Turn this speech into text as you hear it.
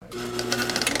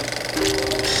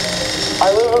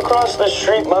I live across the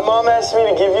street. My mom asked me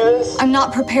to give you this. I'm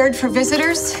not prepared for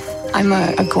visitors. I'm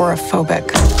agoraphobic.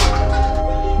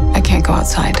 I can't go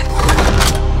outside.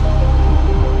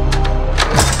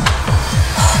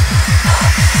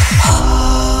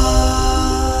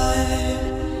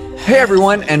 Hey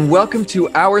everyone, and welcome to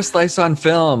Our Slice on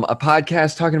Film, a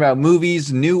podcast talking about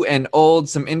movies, new and old,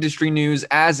 some industry news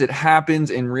as it happens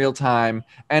in real time,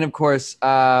 and of course,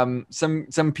 some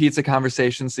pizza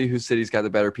conversations, see whose city's got the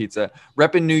better pizza.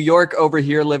 Repping New York over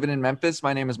here, living in Memphis.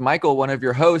 My name is Michael, one of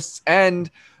your hosts, and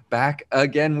back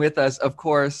again with us, of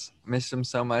course, missed him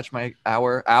so much,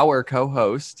 our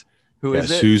co-host. Who is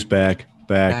it? Who's back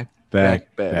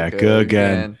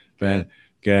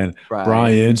again.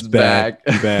 Brian's back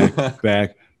again.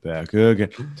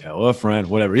 Tell a friend,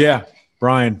 whatever. Yeah,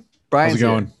 Brian's how's it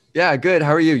going? Here. Yeah, good.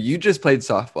 How are you? You just played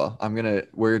softball.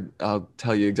 I'll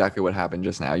tell you exactly what happened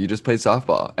just now. You just played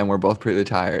softball, and we're both pretty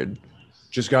tired.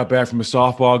 Just got back from a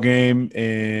softball game,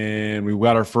 and we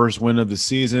got our first win of the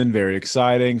season. Very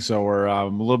exciting. So we're a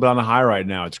little bit on the high right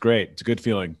now. It's great. It's a good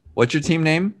feeling. What's your team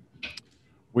name?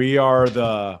 We are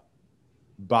the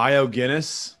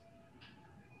Bio-Guinness.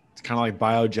 Kind of like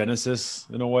biogenesis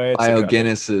in a way.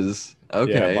 Biogenesis.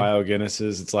 Okay. Yeah,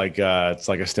 biogenesis. It's like a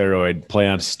steroid play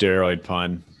on steroid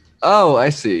pun. Oh, I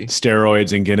see.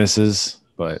 Steroids and Guinnesses.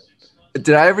 But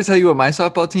did I ever tell you what my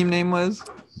softball team name was?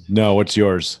 No. What's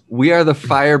yours? We are the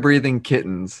Fire Breathing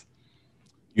Kittens.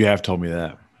 You have told me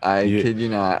that. I kid you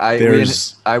not.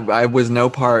 I was no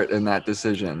part in that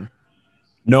decision.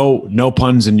 No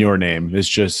puns in your name. It's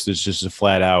just a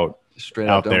flat out straight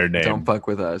out up there name. Don't fuck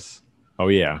with us. Oh,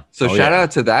 yeah. So shout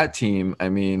out to that team. I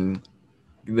mean,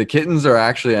 the Kittens are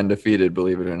actually undefeated,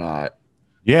 believe it or not.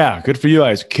 Yeah, good for you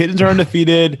guys. Kittens are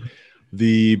undefeated.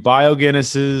 The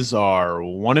Bio-Guinnesses are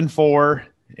 1-4.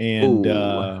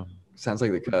 And sounds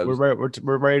like the Cubs.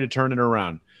 We're ready to turn it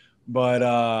around. But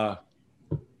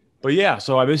yeah,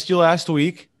 so I missed you last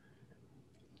week.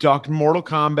 Talking Mortal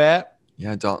Kombat.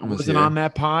 Yeah, Dalton was wasn't here. on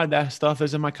that pod. That stuff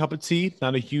isn't my cup of tea.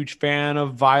 Not a huge fan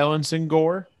of violence and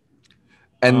gore.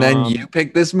 And then you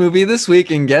picked this movie this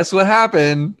week, and guess what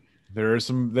happened? There's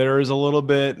a little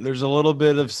bit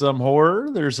of some horror.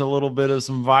 There's a little bit of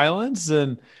some violence,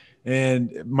 and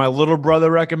my little brother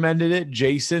recommended it,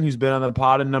 Jason, who's been on the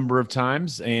pod a number of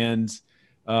times, and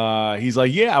he's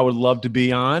like, "Yeah, I would love to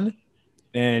be on."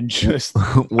 And just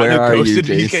where are you,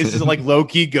 Jason? He just like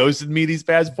low-key ghosted me these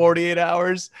past 48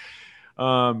 hours.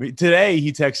 Today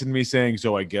he texted me saying,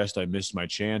 "So I guess I missed my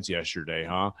chance yesterday,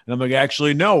 huh?" And I'm like,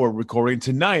 "Actually, no, we're recording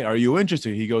tonight. Are you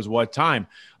interested?" He goes, "What time?"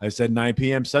 I said 9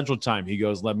 p.m. Central Time. He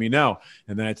goes, "Let me know."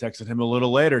 And then I texted him a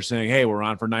little later saying, "Hey, we're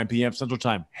on for 9 p.m. Central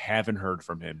Time." Haven't heard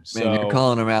from him. So man, you're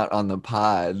calling him out on the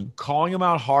pod. Calling him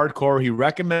out hardcore. He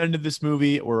recommended this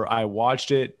movie, or I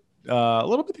watched it a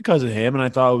little bit because of him, and I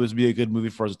thought it would be a good movie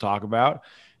for us to talk about.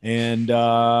 And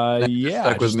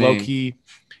yeah, just low key.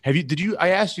 I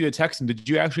asked you to text him. Did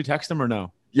you actually text him or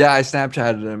no? Yeah, I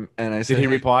Snapchatted him and I said, did he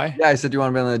reply? Yeah, I said, "Do you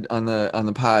want to be on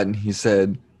the pod?" And he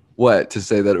said, "What? To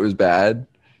say that it was bad?"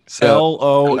 So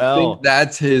LOL. I think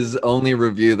that's his only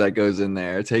review that goes in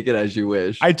there. Take it as you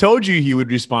wish. I told you he would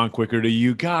respond quicker to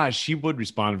you. Gosh, he would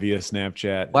respond via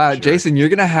Snapchat. Wow, sure. Jason, you're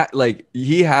gonna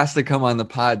he has to come on the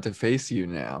pod to face you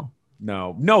now.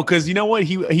 No, because you know what?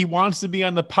 He wants to be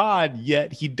on the pod,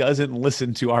 yet he doesn't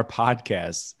listen to our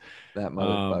podcasts. That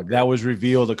motherfucker. That was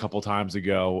revealed a couple times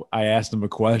ago. I asked him a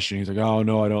question. He's like, "Oh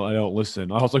no, I don't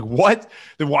listen." I was like, "What?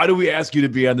 Then why do we ask you to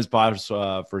be on this pod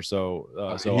for so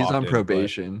he's often?" on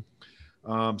probation.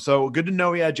 So good to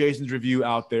know. Yeah, Jason's review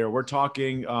out there. We're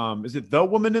talking. Is it The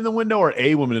Woman in the Window or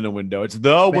A Woman in the Window? It's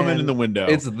The Woman in the Window.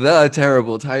 It's the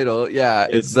terrible title. Yeah,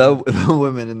 it's the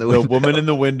Woman in the Window. The Woman in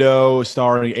the Window,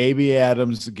 starring Amy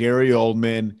Adams, Gary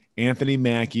Oldman, Anthony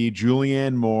Mackie,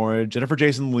 Julianne Moore, Jennifer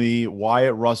Jason Leigh,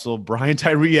 Wyatt Russell, Brian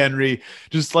Tyree Henry,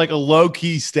 just like a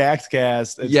low-key stacked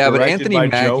cast. It's but Anthony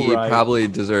Mackie probably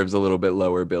deserves a little bit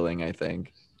lower billing, I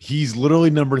think. He's literally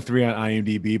number 3 on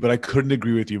IMDb, but I couldn't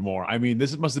agree with you more. I mean,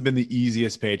 this must have been the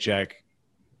easiest paycheck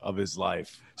of his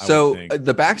life. So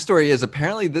the backstory is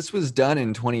apparently this was done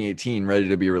in 2018, ready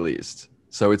to be released.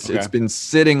 So it's been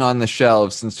sitting on the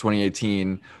shelves since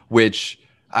 2018, which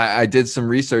I did some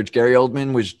research. Gary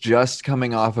Oldman was just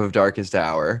coming off of Darkest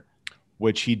Hour,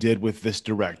 which he did with this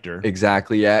director.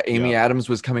 Exactly. Yeah. Amy Adams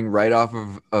was coming right off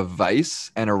of Vice,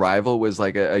 and Arrival was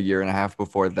like a year and a half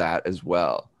before that as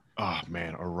well. Oh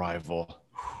man, Arrival.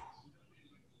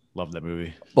 Love that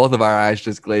movie. Both of our eyes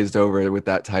just glazed over with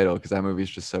that title because that movie's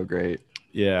just so great.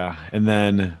 Yeah. And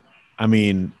then, I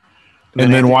mean,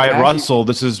 and then Wyatt Russell.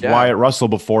 This is Wyatt Russell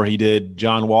before he did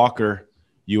John Walker,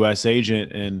 U.S.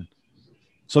 Agent, and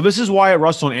So this is Wyatt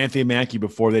Russell and Anthony Mackie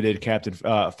before they did Captain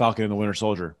Falcon and the Winter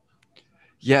Soldier.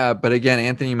 Yeah, but again,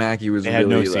 Anthony Mackie was They had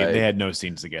really they had no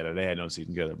scenes together.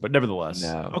 But nevertheless,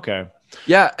 No. Okay.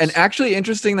 Yeah, and actually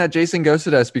interesting that Jason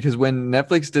ghosted us, because when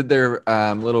Netflix did their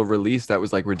little release that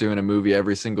was like, we're doing a movie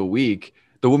every single week,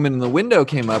 The Woman in the Window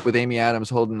came up with Amy Adams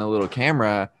holding a little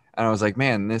camera, and I was like,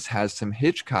 man, this has some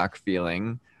Hitchcock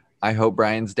feeling. I hope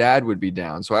Brian's dad would be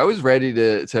down. So I was ready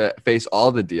to face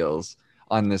all the deals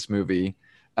on this movie.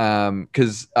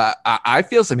 Because I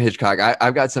feel some Hitchcock.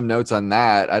 I've got some notes on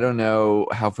that. I don't know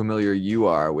how familiar you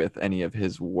are with any of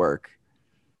his work.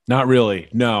 Not really.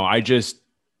 No,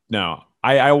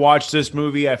 I watched this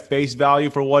movie at face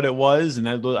value for what it was, and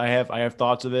I have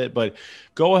thoughts of it. But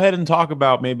go ahead and talk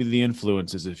about maybe the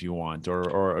influences if you want,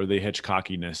 or the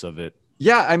Hitchcockiness of it.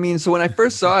 Yeah, I mean, so when I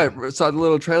first saw the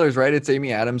little trailers, right? It's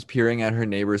Amy Adams peering at her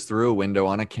neighbors through a window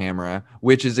on a camera,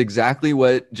 which is exactly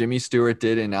what Jimmy Stewart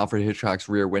did in Alfred Hitchcock's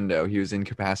Rear Window. He was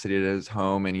incapacitated at his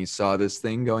home, and he saw this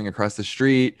thing going across the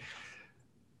street.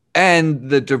 And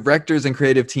the directors and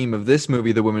creative team of this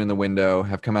movie, The Woman in the Window,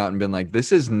 have come out and been like,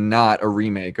 this is not a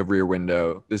remake of Rear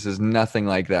Window. This is nothing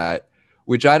like that,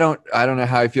 which I don't know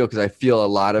how I feel, because I feel a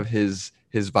lot of his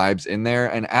vibes in there.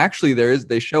 And actually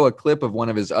they show a clip of one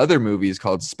of his other movies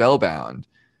called Spellbound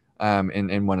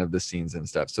in one of the scenes and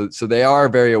stuff. So they are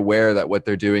very aware that what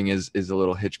they're doing is a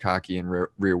little Hitchcocky in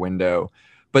Rear Window.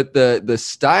 But the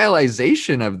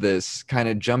stylization of this kind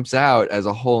of jumps out as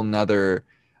a whole another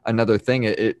thing.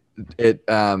 It's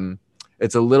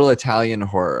a little Italian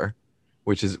horror,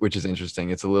 which is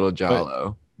interesting. It's a little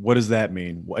giallo. What does that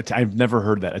mean? I've never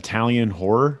heard that. Italian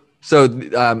horror? So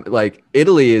like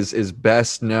Italy is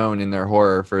best known in their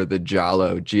horror for the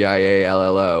giallo,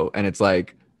 Giallo, and it's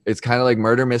kind of like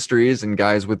murder mysteries and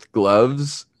guys with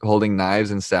gloves holding knives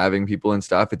and stabbing people and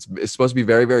stuff. It's supposed to be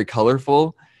very, very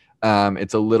colorful.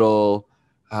 It's a little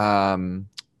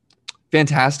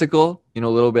fantastical, a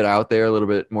little bit out there, a little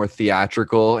bit more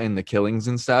theatrical in the killings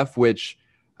and stuff, which,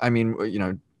 I mean,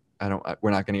 we're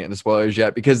not going to get into spoilers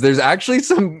yet, because there's actually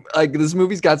some, like, this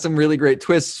movie's got some really great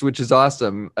twists, which is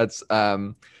awesome. That's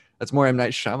more M.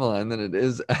 Night Shyamalan than it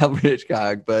is Alfred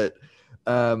Hitchcock. But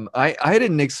I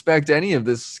didn't expect any of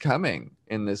this coming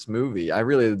in this movie. I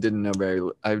really didn't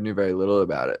know I knew very little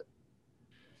about it.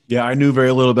 Yeah, I knew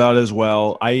very little about it as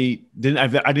well. I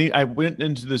went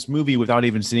into this movie without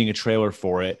even seeing a trailer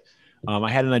for it. I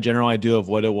had a general idea of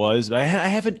what it was, but I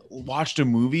haven't watched a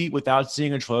movie without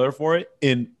seeing a trailer for it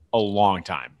in a long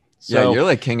time. So yeah, you're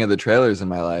like king of the trailers in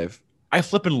my life. I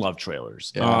flippin' love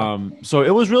trailers. Yeah. So it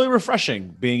was really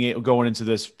refreshing going into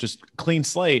this just clean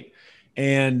slate.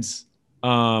 And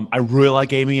I really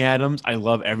like Amy Adams. I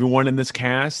love everyone in this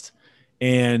cast.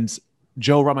 And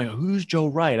Joe Wright, I'm like, who's Joe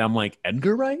Wright? I'm like,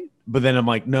 Edgar Wright? But then I'm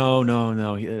like, no,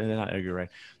 not Edgar Wright.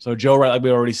 So Joe Wright, like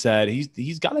we already said,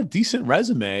 he's got a decent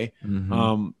resume.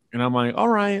 Mm-hmm. And I'm like, all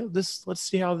right, let's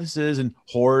see how this is. And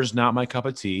horror's not my cup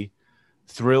of tea.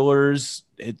 Thrillers,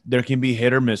 there can be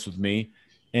hit or miss with me.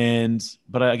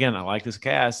 But again, I like this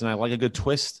cast and I like a good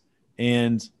twist.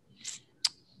 And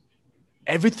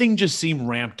everything just seemed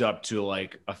ramped up to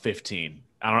like a 15.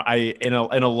 In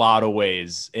a lot of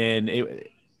ways. And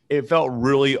it felt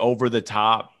really over the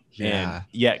top. Yeah.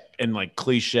 And like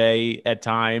cliche at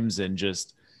times, and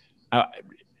just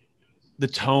the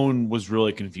tone was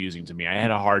really confusing to me. I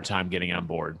had a hard time getting on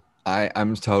board.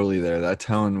 I'm totally there. That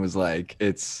tone was like,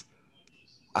 it's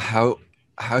how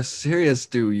serious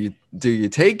do you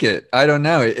take it? I don't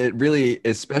know. It really,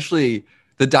 especially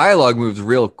the dialogue moves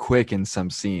real quick in some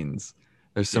scenes.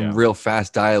 There's some real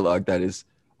fast dialogue that is,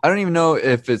 I don't even know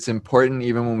if it's important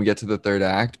even when we get to the third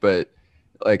act, but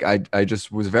like I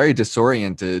just was very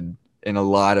disoriented in a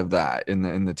lot of that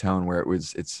in the tone where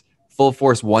it's full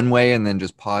force one way and then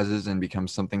just pauses and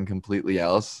becomes something completely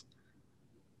else.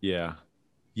 Yeah.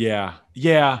 I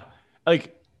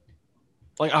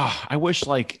wish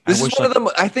this is one of them.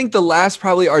 I think the last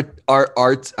probably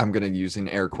art I'm gonna use in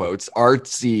air quotes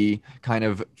artsy kind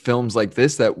of films like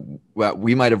this that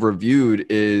we might have reviewed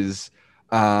is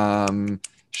I'm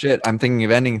thinking of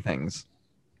Ending Things.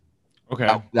 Okay.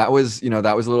 That was a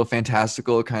little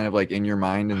fantastical, kind of like in your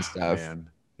mind and stuff. Man.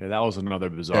 Yeah, that was another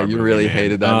bizarre. Yeah, you movie, really man.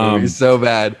 hated that movie so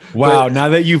bad. Wow! Now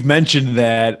that you've mentioned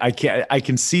that, I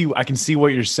can see what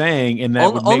you're saying, and that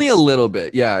only a little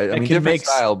bit. Yeah, I mean, different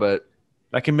style, but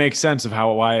that can make sense of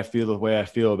why I feel the way I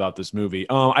feel about this movie.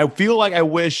 I feel like I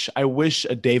wish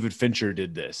a David Fincher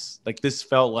did this. Like this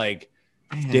felt like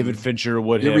David Fincher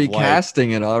would have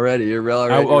recasting it already. You're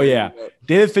already. Oh yeah,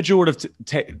 David Fincher would have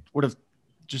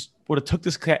took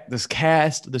this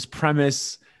cast, this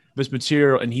premise, this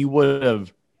material, and he would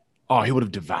have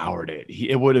devoured it.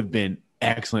 It would have been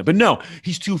excellent. But no,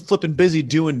 he's too flipping busy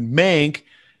doing Mank,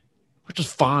 which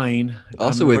is fine.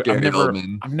 Also with Gary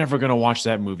Oldman. I'm never gonna watch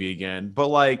that movie again. But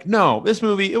like, no, this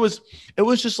movie, it was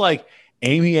just like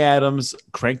Amy Adams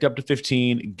cranked up to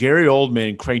 15, Gary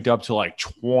Oldman cranked up to like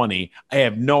 20. I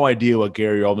have no idea what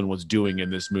Gary Oldman was doing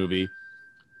in this movie.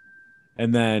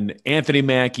 And then Anthony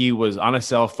Mackie was on a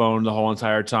cell phone the whole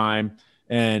entire time.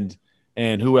 And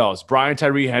who else? Brian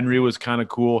Tyree Henry was kind of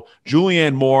cool.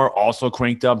 Julianne Moore also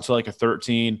cranked up to like a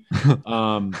 13.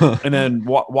 And then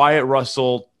Wyatt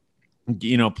Russell,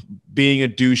 you know, being a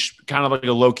douche, kind of like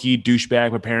a low-key douchebag,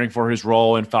 preparing for his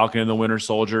role in Falcon and the Winter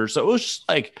Soldier. So it was just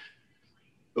like,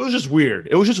 it was just weird.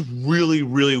 It was just really,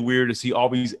 really weird to see all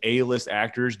these A-list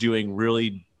actors doing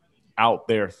really out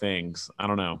there things. I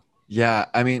don't know. Yeah,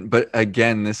 I mean, but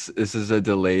again, this is a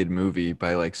delayed movie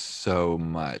by like so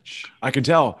much. I can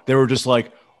tell. They were just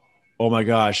like, oh my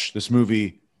gosh, this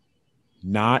movie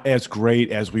not as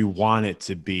great as we want it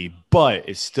to be, but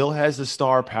it still has the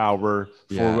star power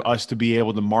for us to be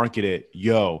able to market it.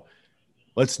 Yo,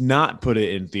 let's not put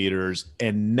it in theaters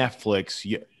and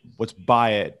Netflix. Let's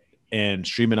buy it and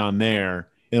stream it on there.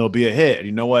 It'll be a hit.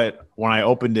 You know what? When I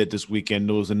opened it this weekend,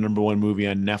 it was the #1 movie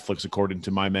on Netflix according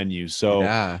to my menu. So,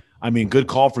 I mean, good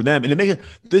call for them. And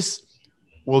this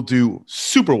will do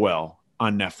super well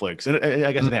on Netflix. And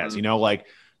I guess it has, you know, like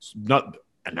not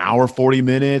an hour, 40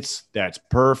 minutes. That's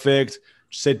perfect.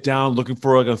 Sit down looking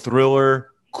for like a thriller.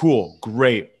 Cool.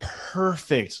 Great.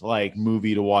 Perfect like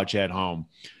movie to watch at home.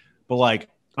 But like,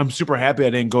 I'm super happy I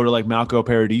didn't go to like Malco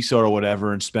Paradiso or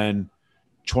whatever and spend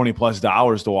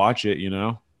 $20+ to watch it, you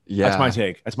know? Yeah. That's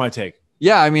my take.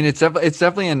 Yeah, I mean, it's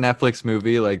definitely a Netflix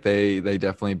movie. Like they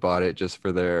definitely bought it just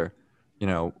for their, you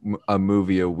know, a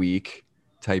movie a week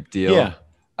type deal. Yeah.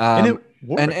 And it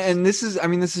works. And this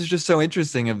is just so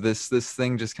interesting of this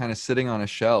thing just kind of sitting on a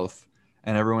shelf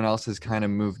and everyone else has kind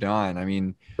of moved on. I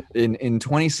mean, in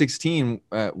 2016,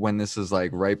 when this is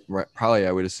like right, probably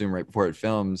I would assume right before it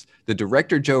films, the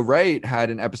director Joe Wright had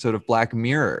an episode of Black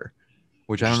Mirror,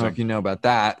 which I don't know if you know about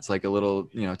that. It's like a little,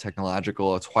 you know,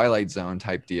 technological Twilight Zone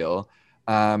type deal.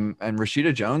 And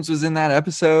Rashida Jones was in that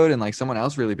episode and like someone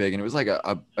else really big. And it was like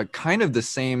a kind of the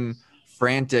same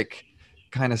frantic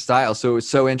kind of style. So it was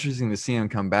so interesting to see him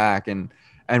come back. And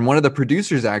one of the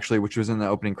producers actually, which was in the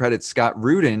opening credits, Scott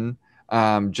Rudin,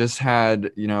 just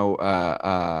had, you know,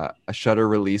 a Shudder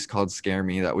release called Scare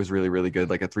Me. That was really, really good.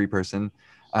 Like a 3-person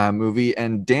movie,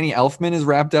 and Danny Elfman is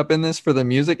wrapped up in this for the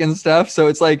music and stuff. So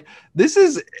it's like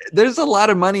there's a lot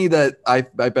of money that I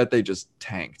bet they just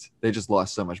tanked. They just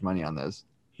lost so much money on this.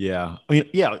 Yeah, I mean,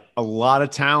 yeah, a lot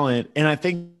of talent, and I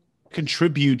think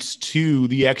contributes to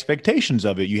the expectations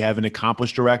of it. You have an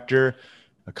accomplished director,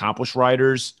 accomplished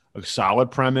writers, a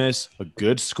solid premise, a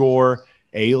good score,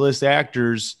 A-list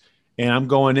actors, and I'm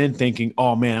going in thinking,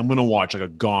 oh man, I'm gonna watch like a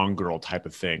Gone Girl type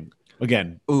of thing.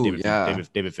 Again,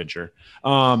 David Fincher.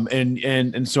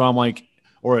 And so I'm like,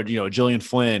 or, you know, Gillian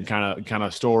Flynn kind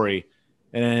of story.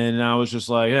 And I was just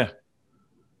like, I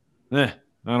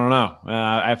don't know.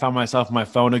 I found myself on my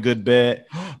phone a good bit,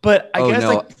 but I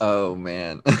guess oh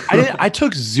man, I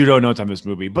took zero notes on this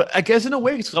movie, but I guess in a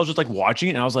way, because I was just like watching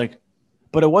it and I was like,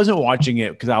 but I wasn't watching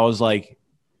it because I was like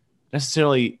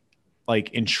necessarily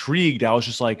like intrigued. I was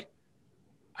just like,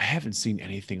 I haven't seen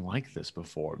anything like this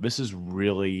before. This is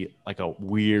really like a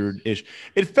weird-ish.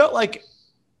 It felt like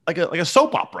a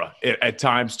soap opera at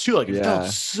times too. Like it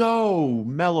felt so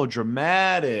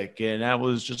melodramatic, and I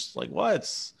was just like,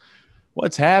 what's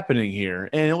happening here?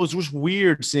 And it was just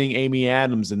weird seeing Amy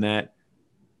Adams in that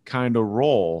kind of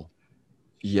role.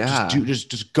 Yeah,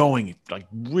 just going, like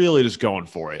really just going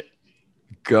for it.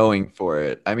 Going for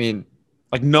it. I mean,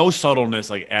 like no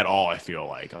subtleness, like at all. I feel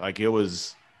like it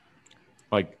was.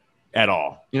 Like at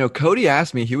all. You know, Cody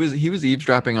asked me, he was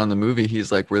eavesdropping on the movie.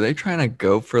 He's like, were they trying to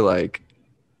go for like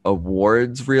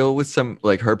awards reel with some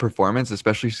like her performance,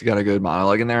 especially she's got a good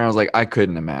monologue in there? And I was like, I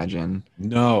couldn't imagine.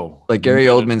 No. Like Gary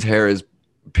Oldman's hair is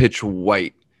pitch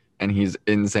white and he's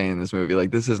insane in this movie.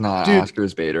 Like this is not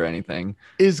Oscars bait or anything.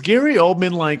 Is Gary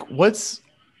Oldman like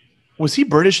was he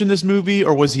British in this movie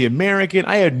or was he American?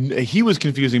 He was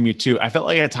confusing me too. I felt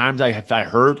like at times I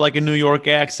heard like a New York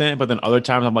accent, but then other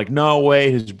times I'm like, no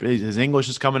way, his English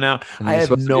is coming out. I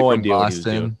have no idea what he was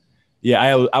doing.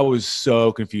 Yeah, I was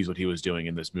so confused what he was doing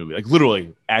in this movie. Like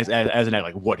literally as an act,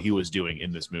 like what he was doing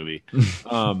in this movie.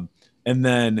 And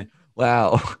then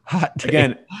wow, hot take.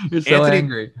 Again, you're so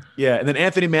angry. Yeah, and then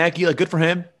Anthony Mackie, like good for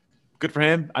him.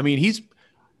 I mean,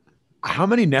 how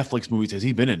many Netflix movies has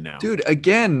he been in now? Dude,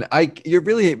 again, you're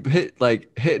really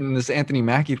hitting this Anthony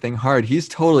Mackie thing hard. He's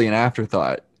totally an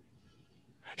afterthought.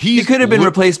 He could have been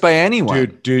replaced by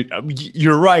anyone. Dude,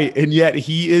 you're right. And yet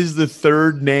he is the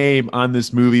third name on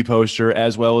this movie poster,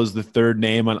 as well as the third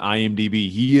name on IMDb.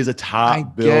 He is a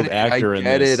top billed actor in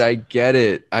this. I get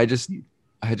it. I just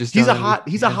he's a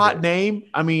hot name.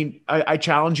 I mean, I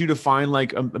challenge you to find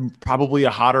like probably a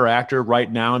hotter actor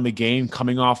right now in the game,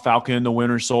 coming off Falcon and the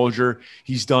Winter Soldier.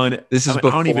 He's done. This is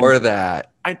before that.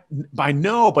 I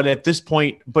know, but at this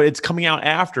point, but it's coming out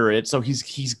after it, so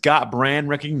he's got brand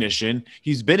recognition.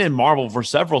 He's been in Marvel for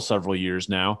several years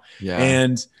now,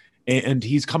 and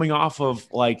he's coming off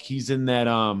of like he's in that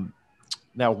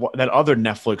that other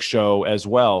Netflix show as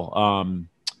well,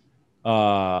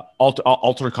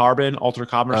 Alter Carbon or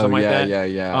something like that.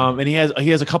 Yeah. And he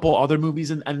has a couple other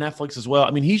movies on Netflix as well. I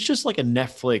mean, he's just like a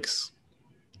Netflix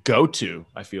go-to,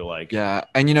 I feel like. Yeah,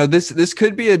 and this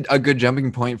could be a good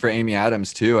jumping point for Amy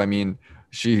Adams too. I mean,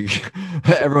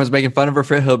 everyone's making fun of her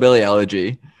for Hillbilly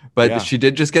Elegy, but she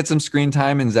did just get some screen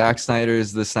time in Zack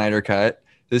Snyder's The Snyder Cut.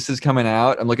 This is coming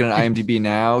out. I'm looking at IMDb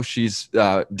now. She's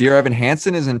Dear Evan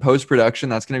Hansen is in post-production.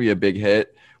 That's going to be a big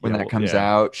hit when that comes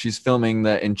out. She's filming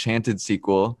the Enchanted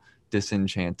sequel,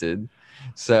 Disenchanted.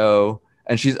 So,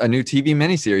 and she's a new TV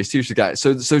miniseries too. She's got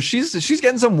so she's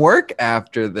getting some work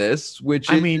after this,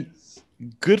 which I mean,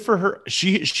 good for her.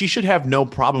 She should have no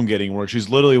problem getting work. She's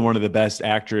literally one of the best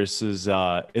actresses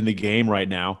in the game right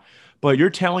now. But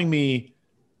you're telling me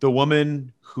the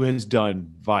woman who has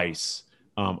done Vice,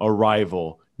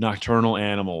 Arrival, Nocturnal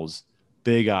Animals,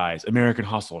 Big Eyes, American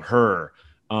Hustle, her,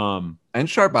 and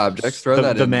Sharp Objects, throw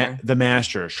that in there. The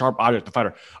Master, Sharp Object, The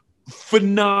Fighter.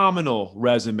 Phenomenal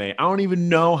resume. I don't even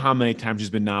know how many times she's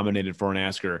been nominated for an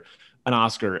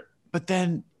Oscar. But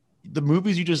then the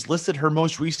movies you just listed, her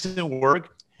most recent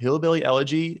work, Hillbilly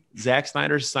Elegy, Zack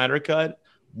Snyder's Snyder Cut,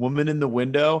 Woman in the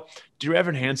Window, Dear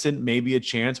Evan Hansen, maybe a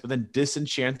chance, but then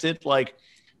Disenchanted, like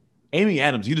Amy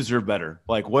Adams, you deserve better.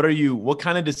 Like, what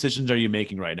kind of decisions are you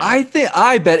making right now?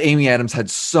 I bet Amy Adams had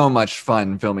so much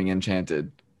fun filming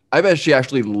Enchanted. I bet she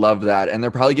actually loved that, and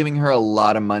they're probably giving her a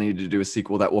lot of money to do a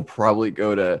sequel that will probably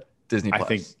go to Disney Plus. I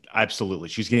think absolutely,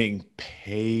 she's getting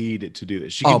paid to do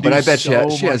this. She but I bet she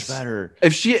has better.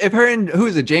 If her and who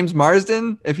is it, James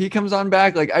Marsden? If he comes on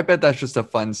back, like I bet that's just a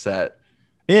fun set.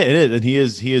 Yeah, it is, and he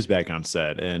is back on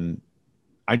set, and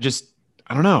I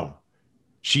don't know.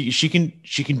 She can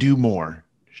do more.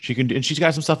 And she's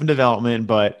got some stuff in development,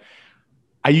 but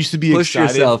I used to be push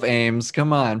excited. Yourself, Ames.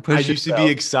 Come on, push yourself. I used to be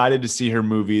excited to see her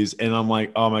movies, and I'm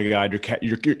like, oh my god,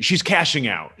 she's cashing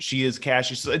out. She is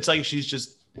cashing. It's like she's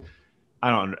just,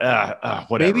 I don't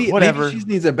whatever. Maybe she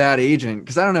needs a bad agent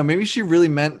because I don't know. Maybe she really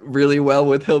meant really well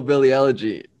with Hillbilly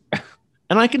Elegy.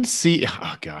 And I can see,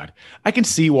 I can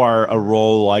see why a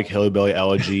role like Hillbilly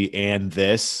Elegy and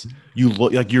this, you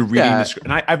look like you're reading the script.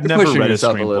 And I've never read a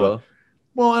screenplay.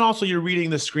 Well, and also you're reading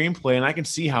the screenplay, and I can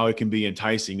see how it can be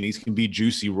enticing. These can be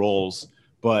juicy roles,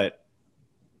 but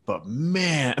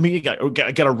man, I mean, you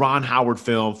got a Ron Howard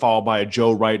film followed by a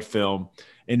Joe Wright film,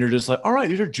 and you're just like, all right,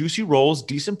 these are juicy roles,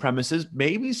 decent premises,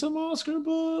 maybe some Oscar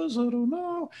buzz, I don't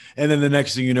know. And then the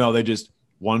next thing you know,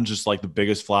 one's just like the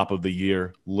biggest flop of the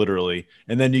year, literally.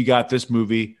 And then you got this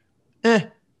movie, I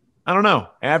don't know,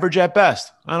 average at best.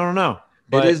 I don't know.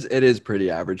 But it is pretty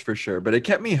average for sure, but it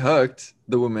kept me hooked.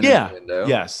 The Woman in the Window.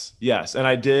 Yes, and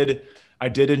I did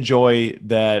enjoy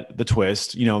the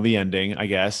twist, the ending, I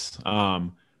guess.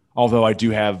 Although I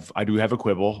do have a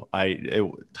quibble.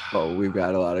 We've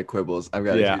got a lot of quibbles. I've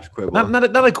got a huge quibble.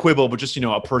 Not a quibble, but just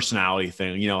a personality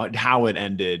thing. How it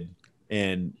ended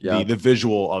and the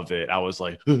visual of it. I was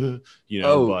like,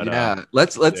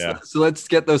 Let's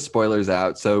get those spoilers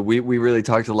out. So we really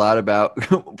talked a lot about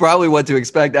probably what to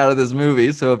expect out of this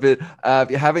movie. So if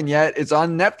you haven't yet, it's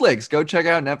on Netflix. Go check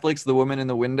out Netflix, The Woman in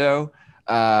the Window.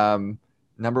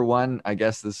 Number one, I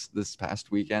guess this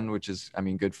past weekend, which is, I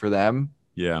mean, good for them.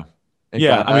 Yeah.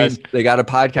 I mean, they got a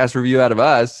podcast review out of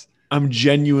us. I'm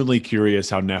genuinely curious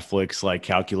how Netflix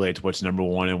calculates what's number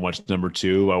one and what's number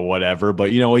two or whatever.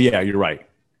 But you're right.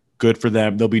 Good for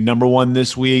them. They'll be number one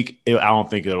this week. I don't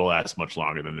think it'll last much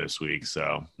longer than this week.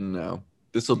 So no,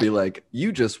 this will be like,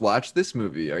 you just watched this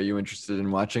movie. Are you interested in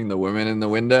watching The Woman in the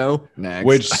Window next?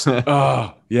 Which,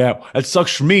 that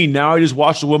sucks for me. Now I just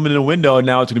watched The Woman in the Window, and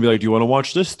now it's gonna be like, do you want to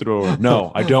watch this through?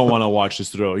 No, I don't want to watch this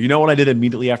through. You know what I did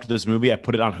immediately after this movie? I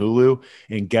put it on Hulu,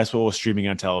 and guess what was streaming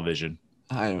on television?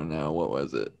 I don't know. What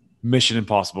was it? Mission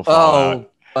Impossible Fallout. Oh,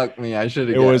 fuck me. I should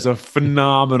have. It was a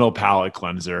phenomenal palate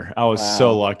cleanser. I was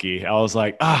so lucky. I was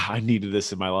like, I needed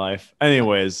this in my life.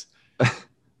 Anyways,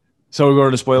 so we're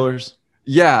going to spoilers?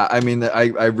 Yeah. I mean,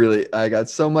 I got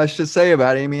so much to say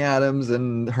about Amy Adams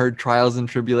and her trials and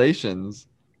tribulations.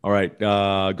 All right.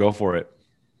 Go for it.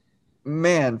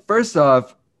 Man, first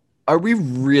off, Are we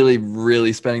really,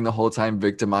 really spending the whole time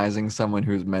victimizing someone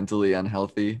who's mentally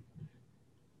unhealthy?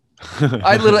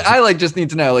 I like just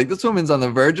need to know, like, this woman's on the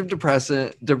verge of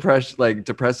depressive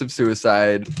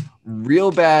suicide,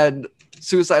 real bad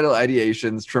suicidal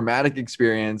ideations, traumatic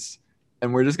experience,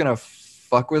 and we're just gonna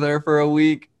fuck with her for a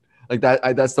week. Like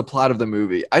that's the plot of the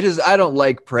movie. I don't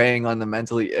like preying on the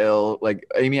mentally ill. Like,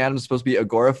 Amy Adams is supposed to be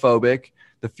agoraphobic,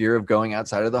 the fear of going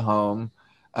outside of the home,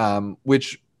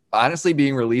 which honestly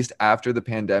being released after the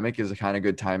pandemic is a kind of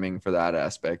good timing for that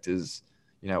aspect. Is,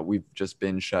 you know, we've just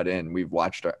been shut in. We've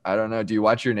watched I don't know. Do you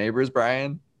watch Your Neighbors,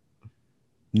 Brian?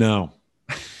 No,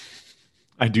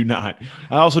 I do not.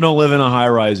 I also don't live in a high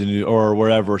rise or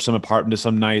wherever, some apartment to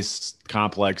some nice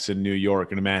complex in New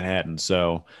York, in Manhattan.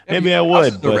 So maybe I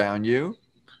would. But around you,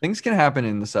 things can happen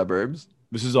in the suburbs.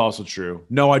 This is also true.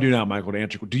 No, I do not, Michael. To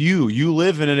answer, do you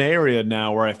live in an area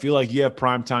now where I feel like you have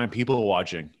primetime people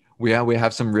watching? We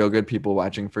have some real good people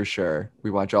watching for sure. We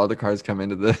watch all the cars come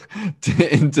into the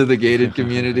into the gated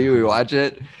community. We watch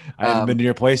it. I haven't been to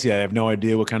your place yet. I have no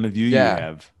idea what kind of view you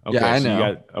have. Okay, yeah, I so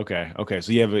know. Okay.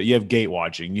 So you have gate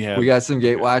watching. We got some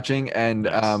gate watching, and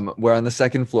Nice. We're on the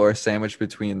second floor, sandwiched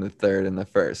between the third and the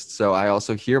first. So I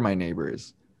also hear my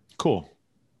neighbors. Cool.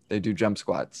 They do jump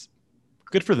squats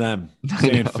Good for them.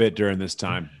 Staying fit during this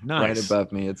time. Nice. right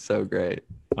above me. It's so great.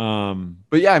 Um,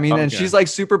 But yeah, I mean, and Okay. she's like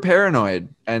super paranoid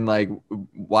and like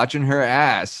watching her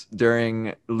ass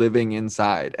during living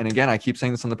inside. And again, I keep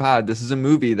saying this on the pod. This is a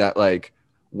movie that, like,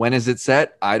 when is it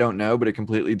set? I don't know, but it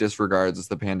completely disregards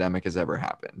the pandemic has ever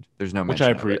happened. There's no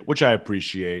mention of it. which I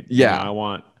appreciate. Yeah. You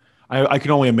know, I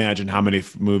can only imagine how many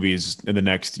movies in the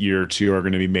next year or two are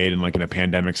going to be made in like in a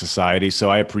pandemic society. So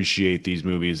I appreciate these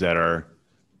movies that are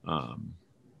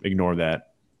ignore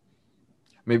that.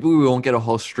 Maybe we won't get a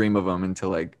whole stream of them until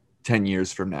like 10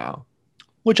 years from now.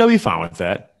 Which I'll be fine with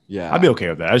that. Yeah. I'd be okay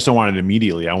with that. I just don't want it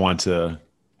immediately. I want to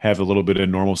have a little bit of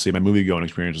normalcy in my movie going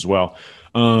experience as well.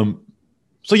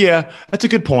 So yeah, that's a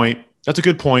good point.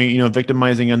 You know,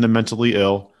 victimizing on the mentally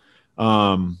ill.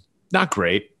 Not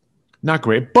great.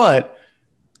 But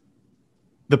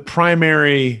the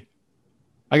primary,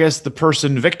 I guess, the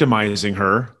person victimizing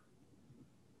her,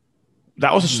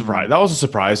 that was a surprise. That was a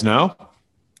surprise, no?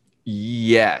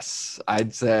 Yes,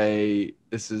 I'd say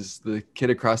this is the kid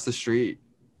across the street,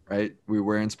 right? We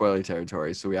were in spoiler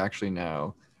territory, so we actually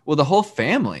know. Well, the whole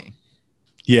family.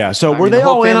 Yeah. So I were mean, they the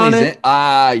whole all in on family's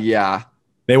it? Yeah.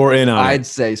 They were in on I'd it.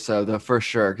 say so, for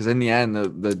sure. Because in the end,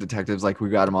 the detective's like, we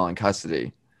got them all in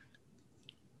custody.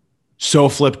 So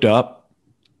flipped up.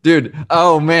 Dude,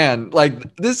 oh man,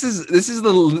 like this is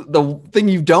the thing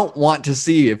you don't want to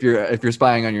see if you're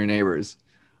spying on your neighbors.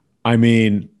 I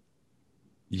mean,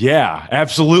 yeah,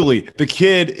 absolutely. The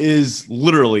kid is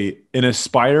literally an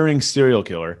aspiring serial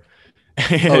killer.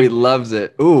 Oh, he loves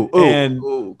it. And-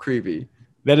 Ooh, creepy.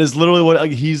 That is literally what,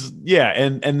 like, he's, yeah.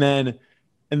 And then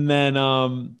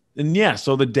yeah,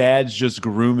 so the dad's just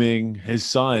grooming his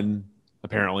son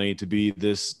apparently to be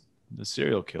the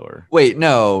serial killer. Wait,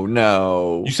 no.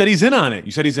 You said he's in on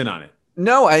it.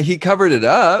 No, he covered it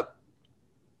up.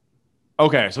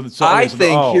 Okay. I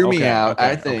think, hear me okay, out. okay,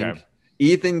 I think okay.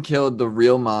 Ethan killed the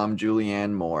real mom,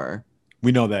 Julianne Moore.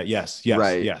 We know that. Yes.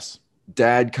 Right. Yes.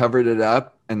 Dad covered it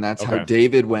up, and that's how Okay.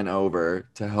 David went over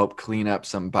to help clean up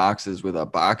some boxes with a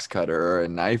box cutter or a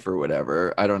knife or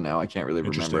whatever. I don't know. I can't really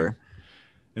Interesting. remember.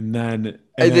 And then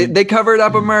They covered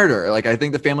up a murder. Like, I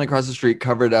think the family across the street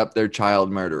covered up their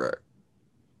child murderer.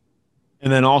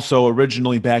 And then also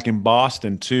originally back in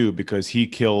Boston too, because he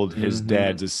killed his Mhm.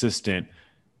 dad's assistant.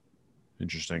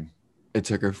 Interesting. It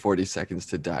took her 40 seconds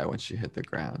to die when she hit the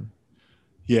ground.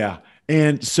 Yeah.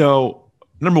 And so,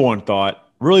 number one thought,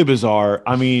 really bizarre.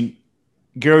 I mean,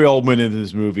 Gary Oldman in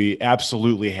this movie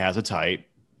absolutely has a type.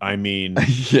 I mean,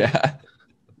 Yeah.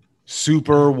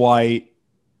 super white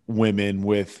women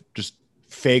with just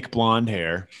fake blonde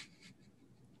hair.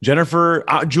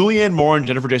 Julianne Moore and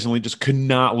Jennifer Jason Leigh just could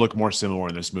not look more similar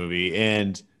in this movie.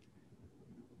 And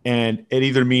it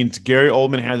either means Gary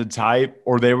Oldman has a type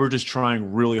or they were just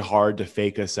trying really hard to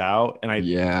fake us out.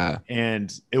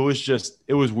 And it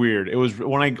was weird. It was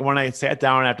when I sat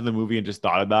down after the movie and just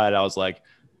thought about it, I was like,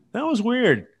 that was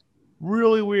weird.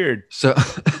 Really weird. So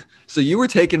you were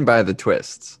taken by the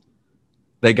twists.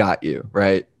 They got you,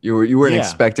 right? You weren't Yeah.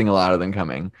 expecting a lot of them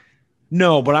coming.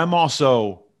 No, but I'm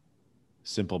also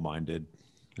simple-minded.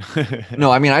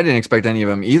 No, I mean, I didn't expect any of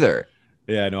them either.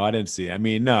 Yeah, no, I didn't see. I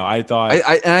mean, no, I thought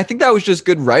I think that was just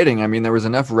good writing. I mean, there was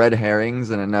enough red herrings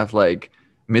and enough like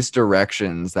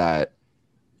misdirections that,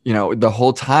 you know, the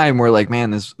whole time we're like,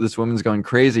 man, this woman's going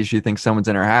crazy. She thinks someone's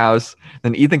in her house.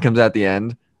 Then Ethan comes at the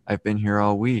end. I've been here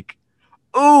all week.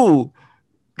 Ooh,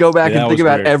 go back Yeah, and that think was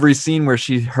about weird. every scene where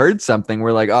she heard something.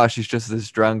 We're like, oh, she's just this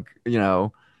drunk,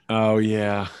 Oh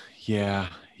yeah, yeah,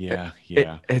 yeah,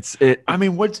 yeah. It. I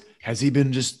mean, has he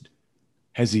been just?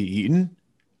 Has he eaten?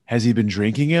 Has he been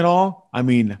drinking at all? I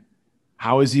mean,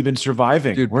 how has he been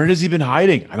surviving? Dude. Where has he been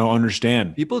hiding? I don't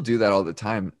understand. People do that all the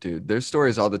time, dude. There's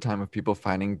stories all the time of people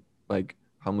finding like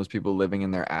homeless people living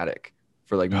in their attic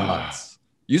for like months.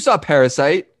 You saw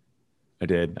Parasite. I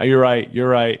did. Oh, you're right. You're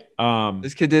right.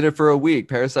 This kid did it for a week.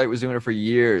 Parasite was doing it for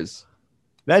years.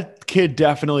 That kid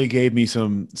definitely gave me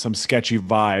some sketchy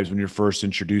vibes when you're first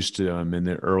introduced to him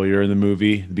earlier in the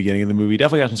movie, the beginning of the movie.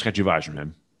 Definitely got some sketchy vibes from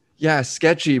him. Yeah,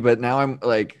 sketchy, but now I'm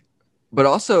like, but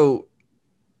also,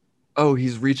 oh,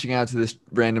 he's reaching out to this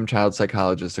random child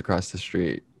psychologist across the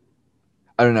street.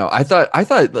 I don't know. I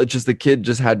thought just the kid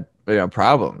just had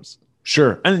problems.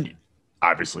 Sure, and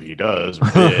obviously he does. Or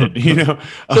did,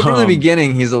 So from the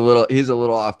beginning, he's a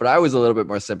little off, but I was a little bit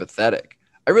more sympathetic.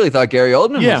 I really thought Gary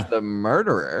Oldman was the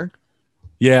murderer.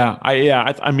 Yeah,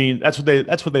 I mean that's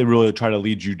what they really try to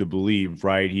lead you to believe,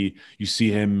 right? You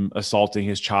see him assaulting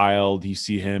his child, you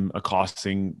see him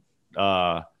accosting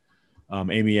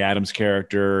Amy Adams'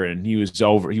 character, and he was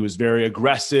very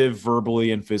aggressive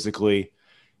verbally and physically.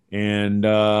 And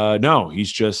no,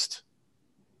 he's just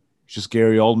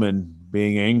Gary Oldman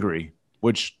being angry,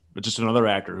 which just another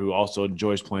actor who also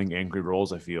enjoys playing angry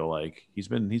roles. I feel like he's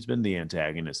been the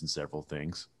antagonist in several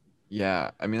things.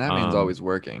 Yeah, I mean that man's always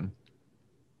working.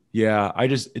 Yeah,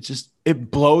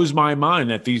 it blows my mind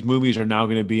that these movies are now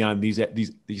going to be on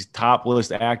these top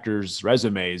list actors'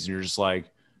 resumes, and you're just like,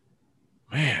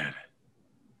 man,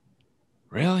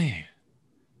 really?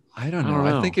 I don't know.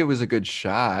 I think it was a good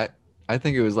shot. I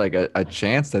think it was like a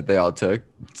chance that they all took.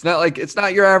 It's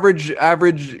not your average,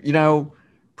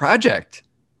 project.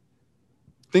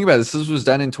 Think about this. This was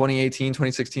done in 2018,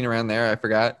 2016, around there. I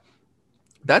forgot.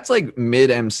 That's like mid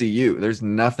MCU. There's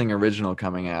nothing original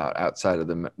coming out outside of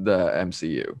the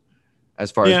MCU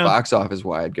as far as box office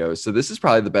wide goes. So this is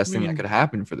probably the best thing that could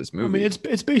happen for this movie. I mean,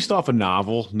 it's based off a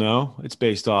novel. No, it's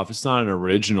not an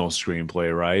original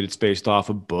screenplay, right? It's based off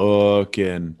a book,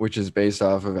 and which is based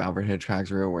off of Alfred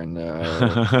Hitchcock's Rear Window.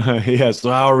 Yeah.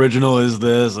 So how original is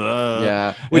this?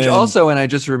 Yeah. Which also, and I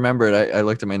just remembered, I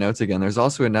looked at my notes again. There's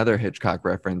also another Hitchcock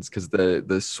reference because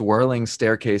the swirling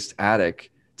staircase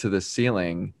attic to the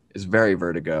ceiling is very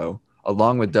Vertigo,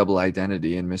 along with Double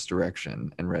Identity and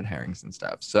Misdirection and Red Herrings and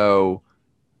stuff. So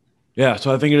yeah,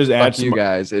 so I think it just adds to you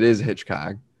guys. It is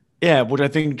Hitchcock. Yeah, which I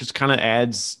think just kind of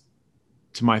adds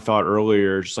to my thought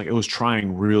earlier. Just like it was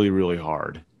trying really, really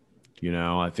hard.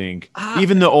 I think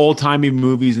even the old timey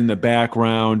movies in the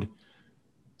background,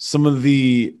 some of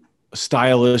the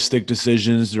stylistic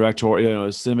decisions, directorial,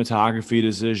 cinematography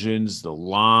decisions, the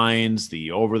lines,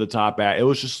 the over the top. It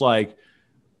was just like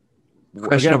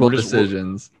questionable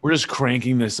decisions. We're just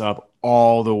cranking this up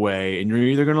all the way, and you're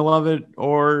either gonna love it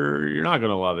or you're not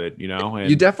gonna love it. And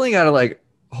you definitely gotta like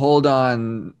hold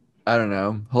on. I don't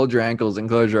know. Hold your ankles and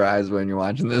close your eyes when you're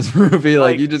watching this movie.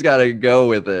 Like you just gotta go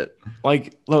with it.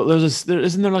 Like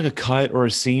isn't there like a cut or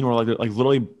a scene where like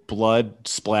literally blood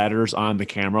splatters on the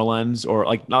camera lens, or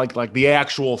like not like the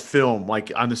actual film,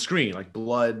 like on the screen, like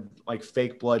blood, like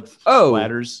fake blood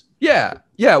splatters. Yeah.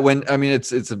 When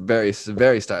it's a very,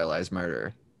 very stylized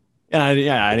murder. And I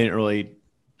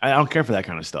don't care for that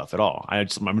kind of stuff at all. I'm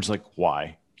just like,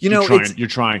 why? You're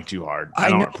trying too hard. I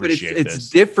don't appreciate this. It's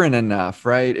different enough,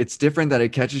 right? It's different that it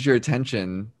catches your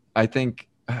attention. I think,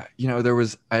 there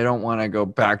was, I don't want to go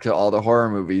back to all the horror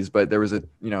movies, but there was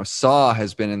Saw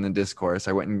has been in the discourse.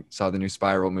 I went and saw the new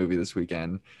Spiral movie this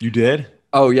weekend. You did?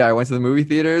 Oh yeah. I went to the movie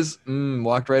theaters,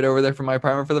 walked right over there from my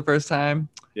apartment for the first time.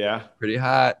 Yeah. Pretty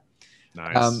hot.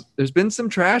 Nice. There's been some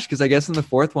trash because I guess in the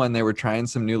fourth one they were trying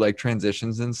some new like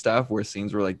transitions and stuff where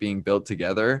scenes were like being built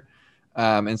together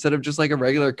instead of just like a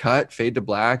regular cut, fade to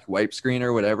black, wipe screen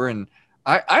or whatever. And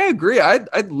I agree.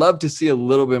 I'd love to see a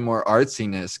little bit more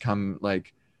artsiness come,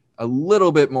 like a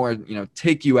little bit more,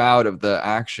 take you out of the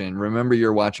action. Remember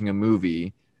you're watching a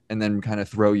movie and then kind of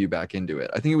throw you back into it.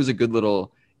 I think it was a good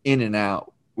little in and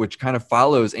out, which kind of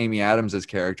follows Amy Adams's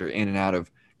character in and out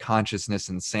of consciousness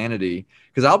and sanity.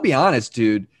 Because I'll be honest,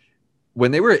 dude, when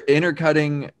they were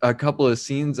intercutting a couple of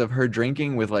scenes of her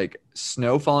drinking with like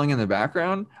snow falling in the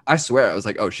background, I swear I was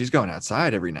like, oh, she's going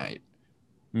outside every night.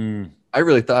 I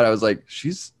really thought, I was like,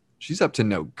 she's up to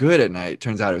no good at night.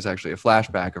 Turns out it was actually a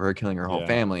flashback of her killing her whole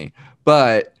family.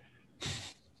 But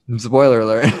spoiler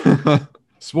alert.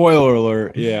 Spoiler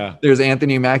alert. Yeah. There's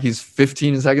Anthony Mackie's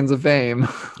 15 seconds of fame.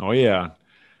 Oh yeah.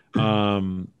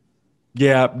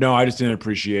 Yeah, no, I just didn't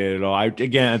appreciate it at all. I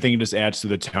think it just adds to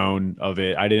the tone of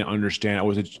it. I didn't understand.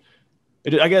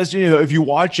 I guess, if you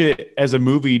watch it as a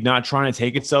movie, not trying to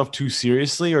take itself too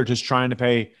seriously or just trying to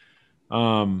pay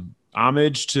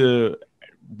homage to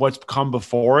what's come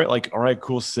before it, like, all right,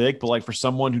 cool, sick. But like for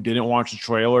someone who didn't watch the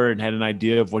trailer and had an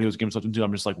idea of what he was getting himself into,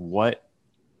 I'm just like, what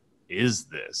is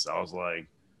this? I was like,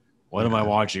 what am I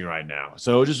watching right now?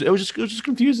 So it was just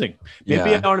confusing.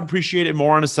 Maybe I would appreciate it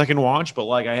more on a second watch, but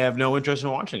like I have no interest in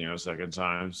watching it a second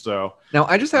time. So now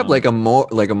I just have like a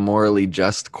morally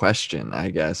just question,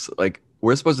 I guess. Like,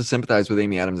 we're supposed to sympathize with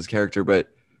Amy Adams' character, but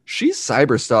she's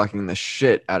cyber stalking the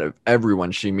shit out of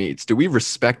everyone she meets. Do we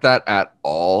respect that at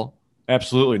all?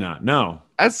 Absolutely not. No.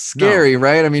 That's scary,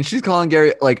 right? I mean, she's calling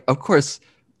Gary, like, of course,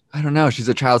 I don't know. She's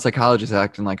a child psychologist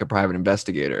acting like a private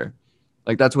investigator.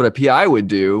 Like, that's what a PI would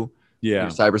do. Yeah.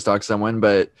 Cyber stalk someone,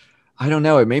 but I don't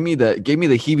know. It gave me the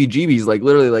heebie-jeebies. Like,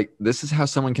 literally, like, this is how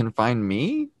someone can find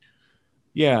me.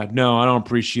 Yeah, no, I don't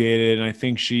appreciate it. And I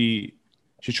think she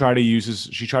tried to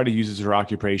use her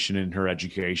occupation and her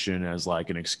education as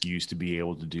like an excuse to be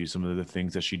able to do some of the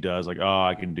things that she does. Like, oh,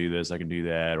 I can do this, I can do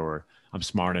that, or I'm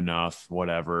smart enough,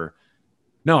 whatever.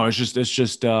 No, it's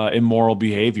just immoral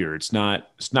behavior. It's not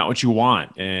what you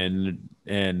want.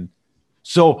 And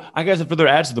so I guess it further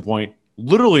adds to the point,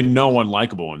 literally no one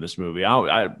likable in this movie.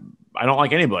 I don't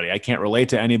like anybody. I can't relate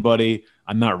to anybody.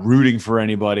 I'm not rooting for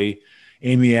anybody.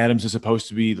 Amy Adams is supposed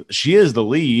to be, she is the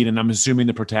lead, and I'm assuming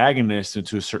the protagonist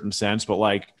to a certain sense, but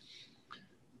like,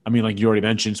 I mean, like you already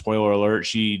mentioned, spoiler alert,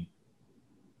 she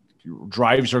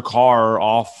drives her car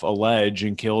off a ledge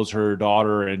and kills her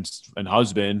daughter and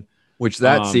husband. Which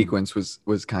that sequence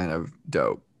was kind of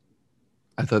dope.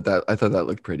 I thought that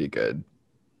looked pretty good.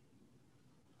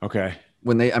 Okay.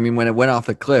 When it went off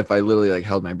the cliff, I literally like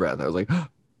held my breath. I was like,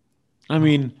 I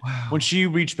mean, when she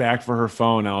reached back for her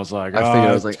phone, I was like,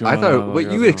 I thought what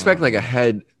you would expect, like a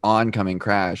head oncoming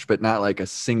crash, but not like a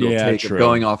single take of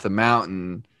going off the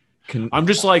mountain. I'm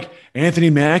just like, Anthony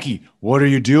Mackie, what are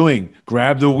you doing?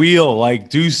 Grab the wheel, like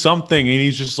do something. And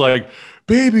he's just like,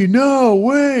 baby, no,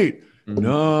 wait,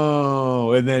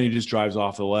 no. And then he just drives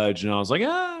off the ledge. And I was like,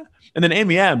 ah. And then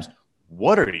Amy Adams,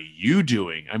 what are you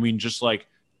doing? I mean, just like,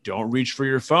 don't reach for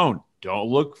your phone. Don't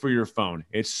look for your phone.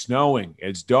 It's snowing.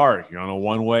 It's dark. You're on a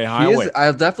one-way highway.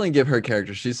 I'll definitely give her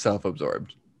character. She's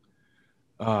self-absorbed.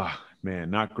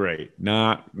 Man, not great.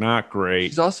 Not great.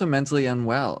 She's also mentally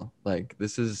unwell. Like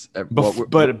this is. I'm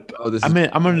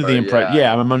under the impression.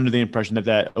 Yeah, I'm under the impression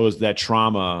that was that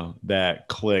trauma that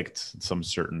clicked some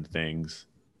certain things.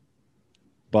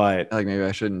 But like maybe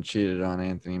I shouldn't cheat it on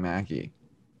Anthony Mackie.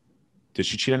 Did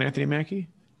she cheat on Anthony Mackie?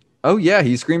 Oh yeah,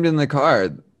 he screamed in the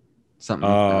car. Something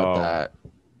about that.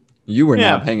 You were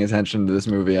not paying attention to this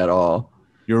movie at all.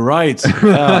 You're right.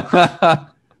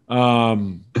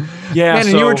 Man, and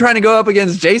you were trying to go up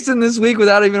against Jason this week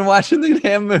without even watching the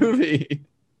damn movie.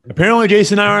 Apparently,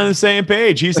 Jason and I are on the same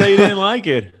page. He said he didn't like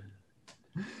it.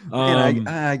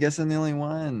 I guess I'm the only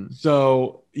one.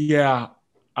 So yeah,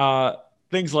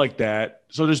 things like that.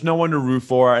 So there's no one to root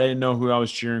for. I didn't know who I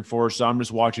was cheering for. So I'm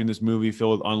just watching this movie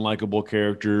filled with unlikable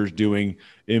characters doing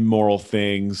immoral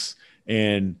things.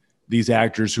 And these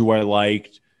actors who I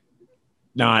liked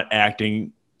not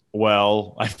acting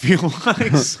well, I feel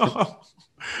like. So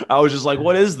I was just like,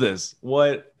 what is this?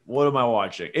 What am I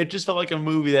watching? It just felt like a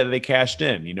movie that they cashed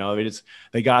in,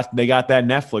 they got that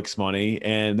Netflix money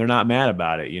and they're not mad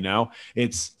about it. I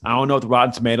don't know what the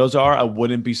Rotten Tomatoes are. I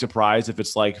wouldn't be surprised if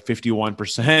it's like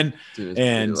 51%. Dude,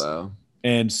 it's low.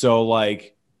 And so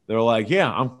like, they're like,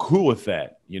 yeah, I'm cool with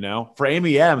that. For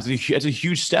Amy Adams, it's a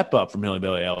huge step up from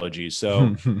Hillbilly Elegy.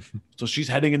 So, so she's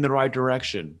heading in the right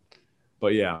direction.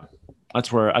 But yeah,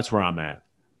 that's where I'm at.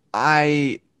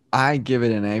 I give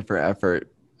it an A for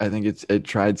effort. I think it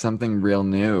tried something real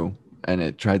new and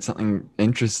it tried something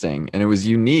interesting and it was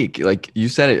unique. Like you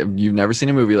said it, you've never seen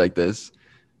a movie like this.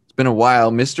 It's been a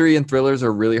while. Mystery and thrillers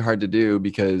are really hard to do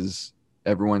because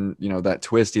everyone, that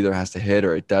twist either has to hit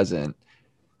or it doesn't.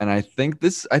 And I think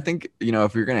if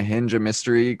you're going to hinge a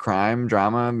mystery, crime,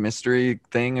 drama, mystery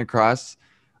thing across,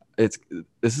 this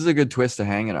is a good twist to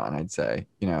hang it on, I'd say.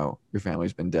 Your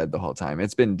family's been dead the whole time.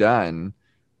 It's been done.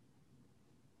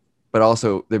 But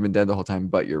also, they've been dead the whole time,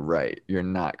 but you're right. You're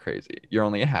not crazy. You're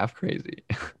only half crazy.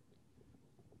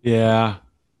 Yeah.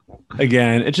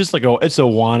 Again, it's just like it's a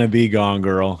wannabe Gone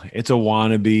Girl. It's a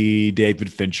wannabe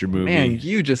David Fincher movie. Man,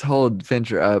 you just hold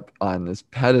Fincher up on this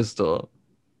pedestal.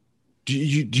 Do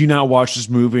you not watch this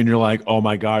movie and you're like, oh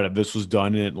my God, if this was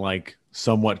done in like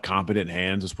somewhat competent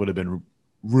hands, this would have been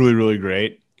really, really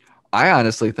great? I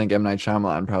honestly think M. Night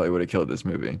Shyamalan probably would have killed this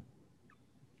movie.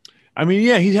 I mean,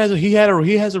 yeah, he has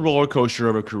a roller coaster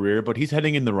of a career, but he's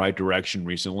heading in the right direction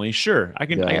recently. Sure, I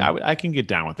can get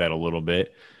down with that a little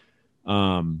bit.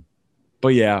 But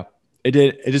yeah, it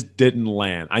just didn't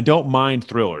land. I don't mind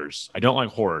thrillers. I don't like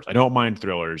horrors. I don't mind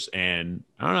thrillers. And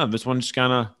I don't know, this one just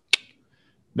kind of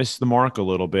missed the mark a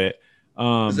little bit.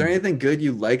 Is there anything good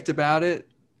you liked about it?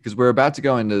 Because we're about to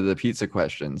go into the pizza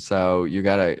question. So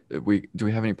do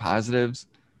we have any positives?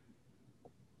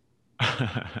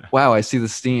 Wow, I see the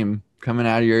steam coming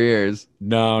out of your ears.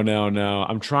 No.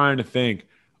 I'm trying to think.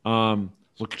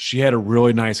 Look, she had a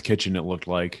really nice kitchen, it looked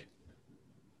like.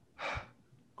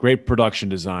 Great production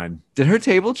design. Did her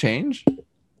table change?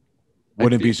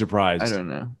 Wouldn't be surprised. I don't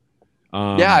know.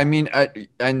 Yeah, I mean,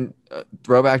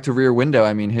 throwback to Rear Window.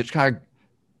 I mean, Hitchcock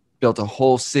built a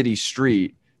whole city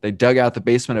street. They dug out the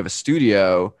basement of a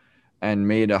studio and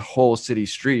made a whole city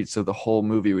street. So the whole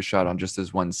movie was shot on just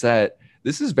this one set.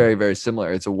 This is very, very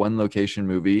similar. It's a one location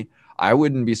movie. I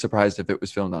wouldn't be surprised if it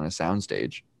was filmed on a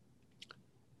soundstage.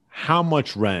 How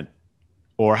much rent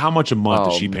or how much a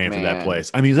month is she paying for that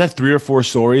place? I mean, is that 3 or 4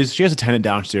 stories? She has a tenant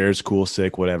downstairs, cool,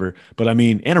 sick, whatever. But I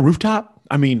mean, and a rooftop?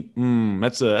 I mean,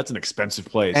 that's an expensive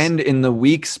place. And in the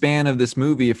week span of this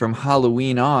movie from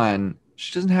Halloween on,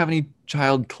 she doesn't have any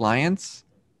child clients.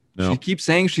 No. She keeps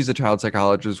saying she's a child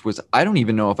psychologist, which I don't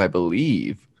even know if I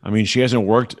believe. I mean, she hasn't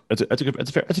worked. That's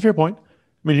a fair point.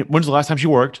 I mean, when's the last time she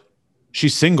worked?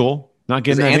 She's single. Not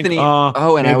getting anything. And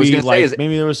I was going to say,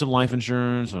 maybe there was some life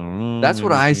insurance. I don't know. That's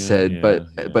what I said, but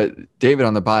David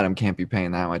on the bottom can't be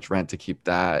paying that much rent to keep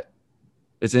that.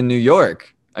 It's in New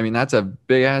York. I mean, that's a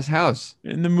big ass house.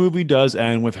 And the movie does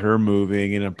end with her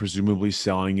moving and presumably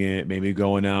selling it, maybe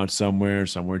going out somewhere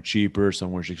cheaper,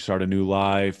 somewhere she can start a new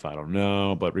life. I don't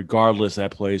know, but regardless,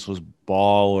 that place was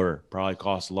baller. Probably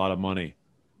cost a lot of money.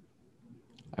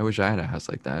 I wish I had a house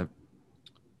like that.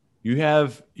 You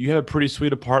have a pretty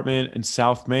sweet apartment in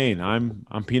South Maine. I'm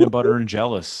peanut butter and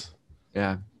jealous.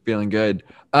 Yeah, feeling good.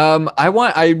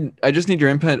 I just need your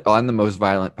input on the most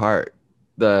violent part,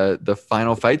 the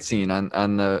final fight scene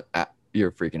on the.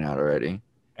 You're freaking out already.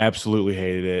 Absolutely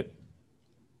hated it.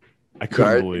 I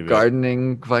couldn't believe it.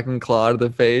 Gardening fucking claw to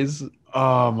the face.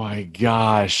 Oh my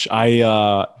gosh.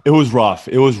 It was rough.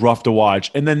 It was rough to watch.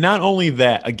 And then not only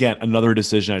that, again, another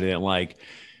decision I didn't like.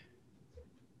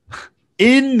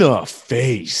 In the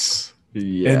face.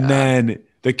 Yeah. And then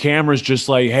the camera's just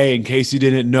like, hey, in case you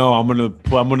didn't know, I'm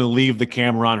gonna leave the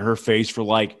camera on her face for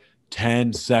like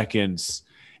 10 seconds.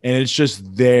 And it's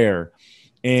just there.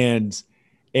 And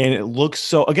it looks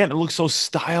so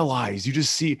stylized. You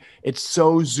just see it's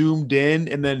so zoomed in,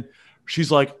 and then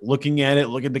she's like looking at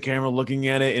the camera, looking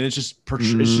at it, and it's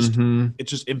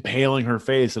just impaling her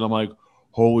face. And I'm like,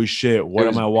 holy shit, what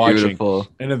am I watching? Beautiful.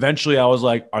 And eventually I was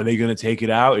like, are they going to take it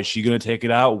out? Is she going to take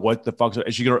it out? What the fuck? Are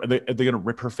they going to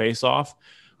rip her face off?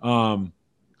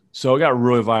 So it got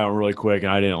really violent really quick,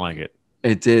 and I didn't like it.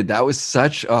 It did. That was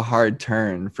such a hard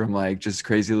turn from like just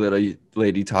crazy little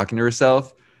lady talking to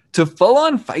herself to full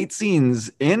on fight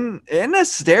scenes in a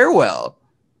stairwell.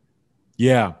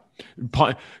 Yeah.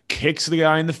 Kicks the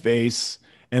guy in the face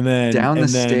and then down the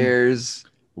stairs.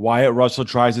 Wyatt Russell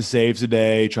tries to save the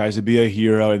day, tries to be a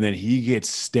hero, and then he gets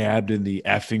stabbed in the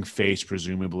effing face,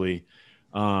 presumably.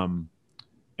 Then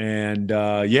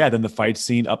the fight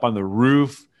scene up on the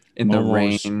roof in the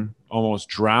rain almost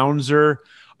drowns her.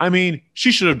 I mean,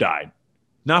 she should have died.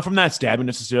 Not from that stabbing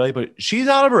necessarily, but she's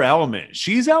out of her element.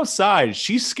 She's outside.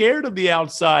 She's scared of the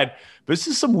outside. This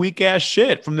is some weak ass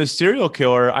shit from this serial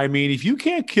killer. I mean, if you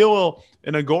can't kill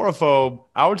an agoraphobe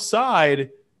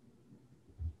outside,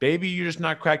 baby, you're just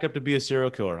not cracked up to be a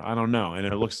serial killer. I don't know. And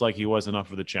it looks like he wasn't up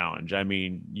for the challenge. I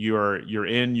mean, you're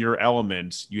in your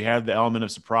element. You have the element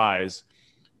of surprise.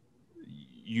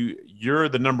 You're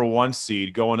the number 1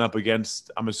 seed going up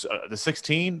against the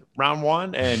 16 round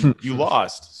 1, and you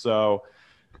lost. So,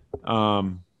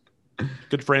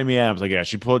 good for Amy Adams, I guess.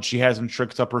 She had some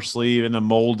tricks up her sleeve, and the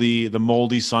moldy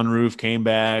sunroof came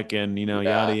back, and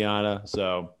yada yada.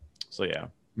 So yeah.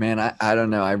 Man, I don't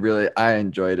know. I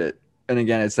enjoyed it. And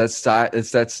again, it's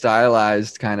that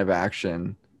stylized kind of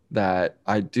action that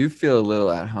I do feel a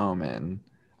little at home in.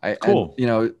 Cool.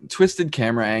 And, twisted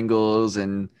camera angles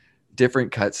and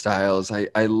different cut styles.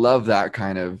 I love that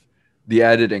kind of the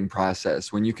editing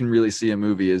process when you can really see a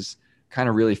movie is kind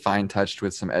of really fine touched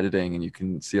with some editing and you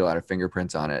can see a lot of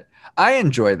fingerprints on it. I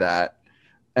enjoy that.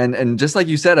 And just like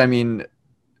you said, I mean,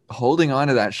 holding on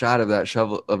to that shot of that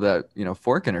shovel of that,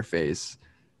 fork in her face,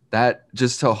 that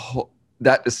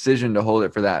that decision to hold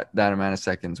it for that amount of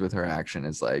seconds with her action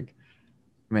is like,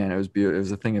 man, it was beautiful. It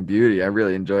was a thing of beauty. I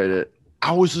really enjoyed it.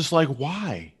 I was just like,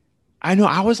 why? I know.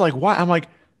 I was like, why? I'm like,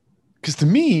 because to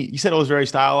me, you said it was very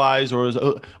stylized or it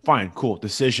was fine, cool,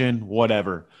 decision,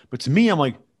 whatever. But to me, I'm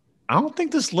like, I don't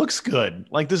think this looks good.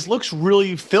 Like this looks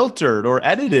really filtered or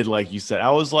edited, like you said.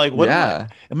 I was like, what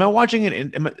am I watching it?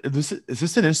 Is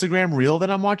this an Instagram reel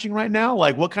that I'm watching right now?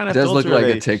 Like what kind of It does filter look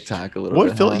like a TikTok a little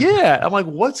bit. Yeah. I'm like,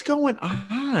 what's going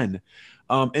on?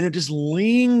 And it just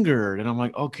lingered. And I'm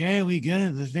like, okay, we get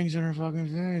it. The thing's in her fucking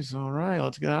face. All right,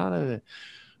 let's get out of it.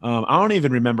 I don't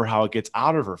even remember how it gets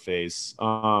out of her face.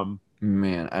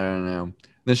 Man, I don't know.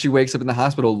 Then she wakes up in the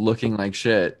hospital looking like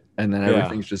shit, and then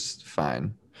everything's just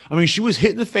fine. I mean, she was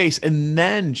hit in the face, and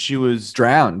then she was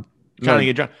drowned. Trying to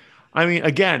get drowned. I mean,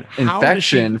 again,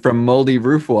 infection from moldy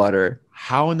roof water.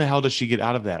 How in the hell does she get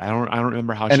out of that? I don't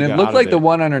remember how. And she got it out looked of like it. the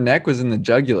one on her neck was in the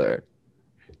jugular.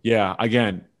 Yeah.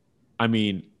 Again, I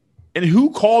mean, and who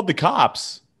called the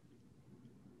cops?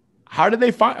 How did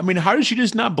they find? I mean, how did she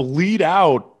just not bleed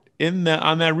out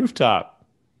on that rooftop?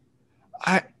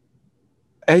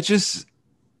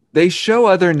 They show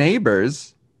other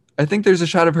neighbors. I think there's a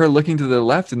shot of her looking to the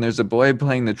left, and there's a boy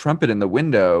playing the trumpet in the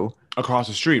window across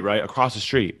the street. Right across the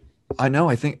street. I know.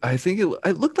 I think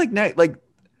it looked like I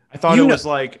thought it was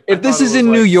like if this is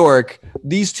in New York,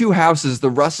 these two houses, the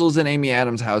Russells and Amy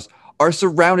Adams' house, are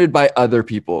surrounded by other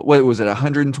people. What was it?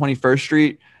 121st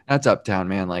Street? That's uptown,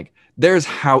 man. Like there's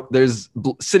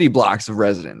city blocks of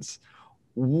residents.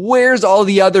 Where's all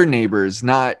the other neighbors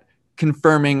not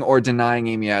confirming or denying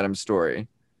Amy Adams' story?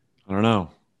 I don't know.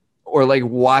 Or like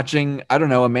watching, I don't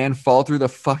know, a man fall through the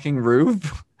fucking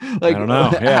roof. Like, I don't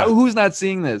know. Yeah. Who's not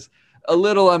seeing this? A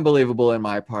little unbelievable in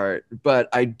my part, but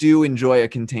I do enjoy a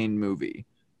contained movie.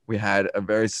 We had a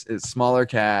very smaller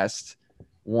cast,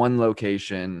 one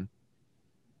location,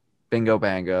 bingo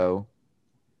bango.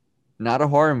 Not a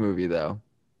horror movie though,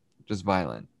 just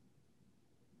violent.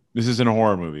 This isn't a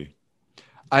horror movie.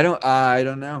 I don't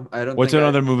know. What's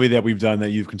another movie that we've done that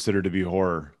you've considered to be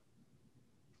horror?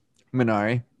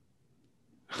 Minari.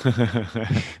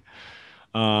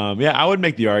 Yeah, I would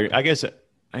make the argument. I guess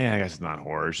it's not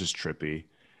horror. It's just trippy.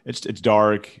 It's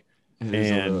dark It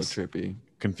is a little trippy,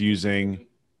 confusing,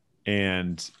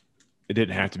 and it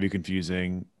didn't have to be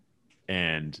confusing,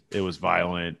 and it was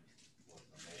violent,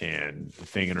 and the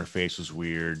thing in her face was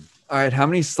weird. All right, how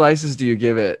many slices do you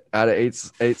give it out of eight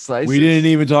slices? We didn't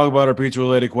even talk about our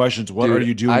pizza-related questions. What are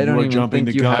you doing? I don't you are even jumping think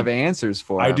the you gun. have answers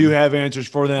for them. I do have answers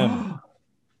for them.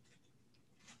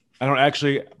 I don't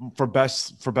actually for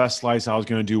best slice. I was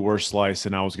going to do worst slice,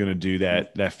 and I was going to do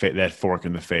that fork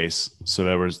in the face. So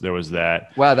there was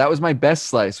that. Wow, that was my best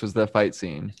slice. Was the fight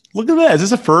scene? Look at that. Is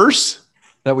this a first?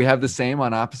 That we have the same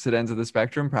on opposite ends of the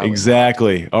spectrum? Probably.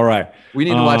 Exactly. All right. We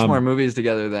need to watch more movies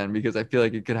together then, because I feel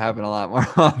like it could happen a lot more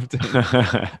often.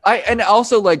 And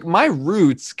also like my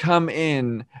roots come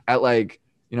in at like,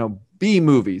 B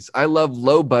movies. I love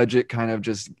low budget kind of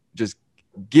just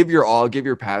give your all, give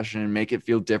your passion, and make it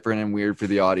feel different and weird for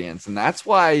the audience. And that's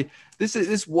why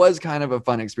this was kind of a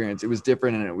fun experience. It was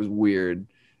different and it was weird.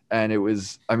 And it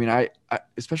was, I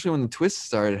especially when the twists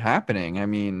started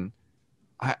happening.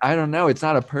 I don't know. It's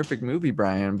not a perfect movie,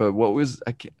 Brian, but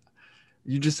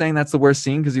you just saying that's the worst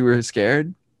scene because you were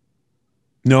scared?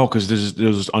 No, because it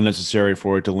was unnecessary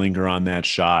for it to linger on that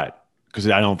shot, because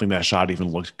I don't think that shot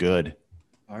even looked good.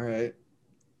 All right.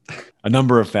 A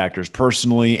number of factors,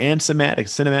 personally and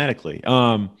cinematically.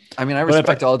 I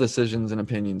respect all decisions and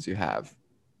opinions you have.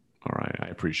 All right. I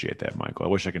appreciate that, Michael. I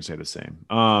wish I could say the same.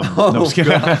 God.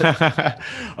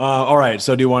 All right.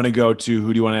 So do you want to go to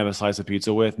who do you want to have a slice of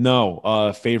pizza with?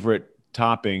 No. Favorite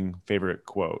topping, favorite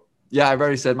quote. Yeah, I've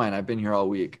already said mine. I've been here all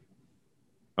week.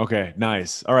 Okay,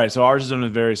 nice. All right. So ours is in a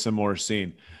very similar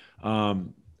scene. This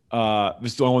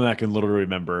is the only one that I can literally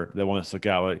remember. The one that stuck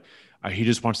out. Like, I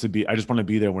just want to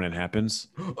be there when it happens.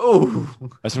 Oh,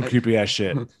 that's some creepy ass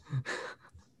shit.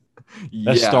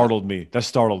 That startled me.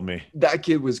 That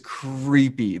kid was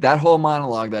creepy. That whole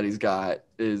monologue that he's got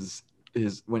is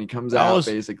when he comes out,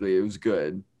 basically, it was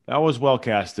good. That was well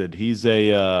casted. He's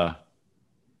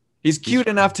cute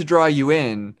enough to draw you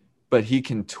in, but he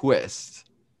can twist.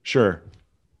 Sure.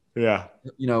 Yeah.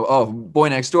 Boy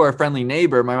next door, friendly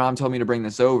neighbor. My mom told me to bring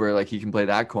this over. Like, he can play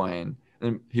that coin.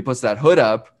 And he puts that hood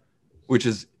up,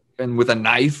 and with a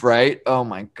knife, right? Oh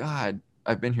my God.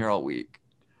 I've been here all week.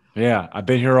 Yeah, I've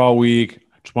been here all week.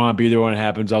 Just want to be there when it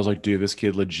happens. I was like, dude, this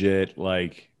kid legit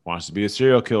wants to be a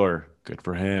serial killer. Good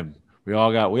for him. We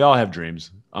all have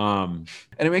dreams. And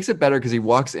it makes it better because he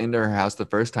walks into her house the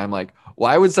first time. Like,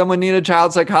 why would someone need a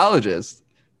child psychologist?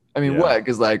 What?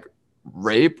 Because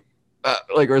rape,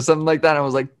 or something like that. I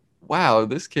was like, wow,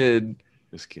 this kid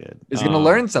is going to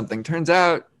learn something. Turns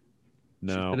out,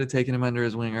 no, should have taken him under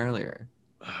his wing earlier.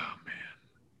 Oh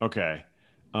man. Okay.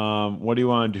 What do you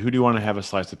want to do? Who do you want to have a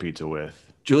slice of pizza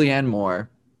with? Julianne Moore,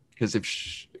 because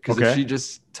Because if Okay. she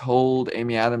just told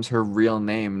Amy Adams her real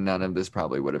name, none of this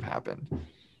probably would have happened.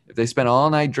 If they spent all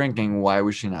night drinking, why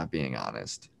was she not being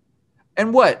honest?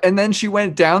 And what? And then she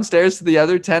went downstairs to the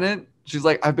other tenant. She's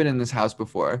like, I've been in this house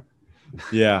before.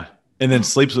 Yeah. And then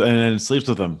sleeps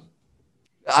with them.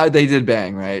 They did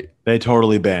bang, right? They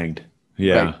totally banged.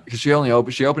 Yeah. Because she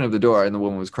opened up the door and the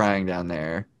woman was crying down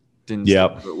there. Didn't say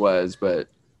Yep. who it was, but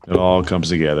It all comes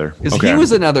together. because he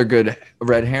was another good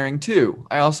red herring too.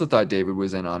 I also thought David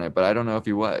was in on it, but I don't know if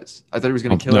he was. I thought he was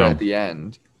going to kill her No. at the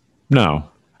end. No.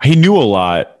 He knew a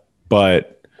lot,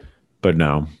 but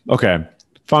no. Okay.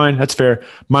 Fine. That's fair.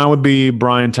 Mine would be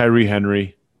Brian Tyree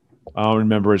Henry. I don't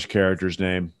remember his character's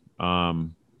name.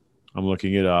 I'm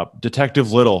looking it up.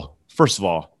 Detective Little. First of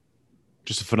all,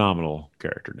 just a phenomenal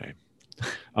character name.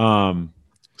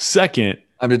 Second,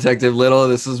 I'm Detective Little.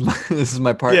 This is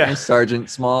my partner, Yeah. Sergeant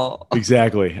Small.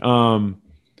 exactly.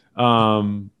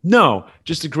 No,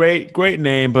 just a great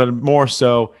name, but more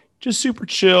so just super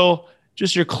chill.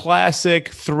 Just your classic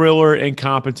thriller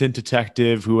incompetent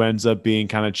detective who ends up being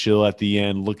kind of chill at the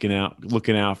end, looking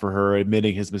out for her,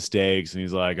 admitting his mistakes, and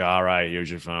he's like, "All right,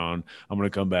 here's your phone. I'm gonna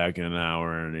come back in an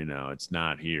hour, and it's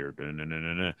not here."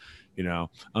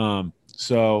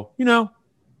 So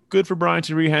good for Brian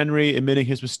Tyree Henry admitting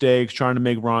his mistakes, trying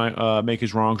to make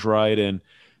his wrongs right, and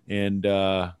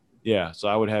yeah. So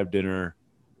I would have a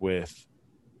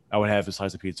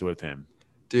slice of pizza with him.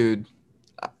 Dude,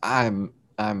 I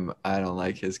don't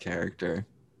like his character.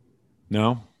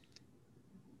 No.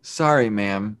 Sorry,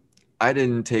 ma'am. I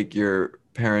didn't take your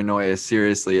paranoia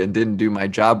seriously and didn't do my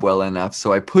job well enough.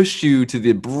 So I pushed you to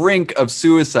the brink of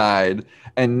suicide.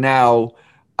 And now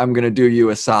I'm going to do you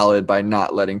a solid by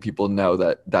not letting people know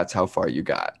that that's how far you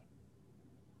got.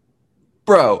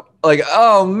 Bro, like,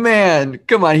 oh man,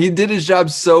 come on. He did his job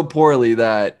so poorly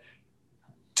that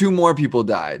 2 more people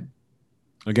died.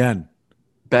 Again.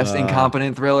 Best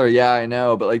incompetent thriller. Yeah, I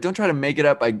know. But like, don't try to make it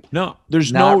up by No,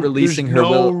 there's not no releasing there's her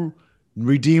no will.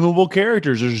 redeemable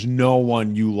characters. There's no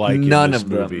one you like None in this of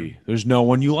them. movie. There's no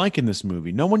one you like in this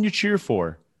movie. No one you cheer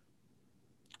for.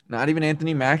 Not even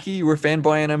Anthony Mackie. You were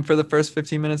fanboying him for the first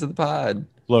 15 minutes of the pod.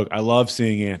 Look, I love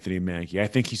seeing Anthony Mackie. I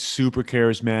think he's super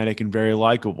charismatic and very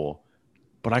likable.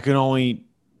 But I can only,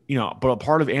 but a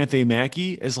part of Anthony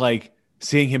Mackie is like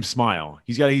seeing him smile.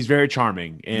 He's very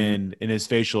charming in his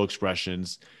facial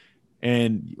expressions.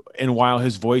 And while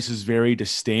his voice is very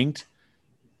distinct,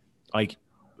 like,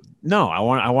 no, I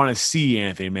want to see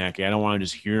Anthony Mackie. I don't want to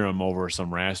just hear him over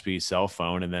some raspy cell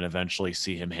phone and then eventually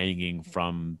see him hanging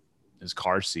from his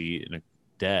car seat and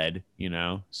dead,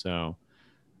 So,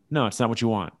 no, it's not what you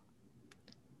want.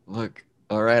 Look,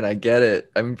 all right, I get it.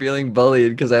 I'm feeling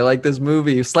bullied because I like this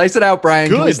movie. Slice it out, Brian.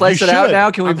 Can we slice it out now?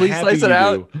 Can we please slice it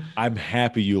out? I'm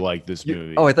happy you like this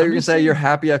movie. Oh, I thought you were going to say you're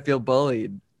happy I feel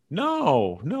bullied.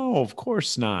 No, of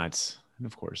course not.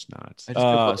 Of course not. I just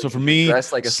feel bullied So for because me, you're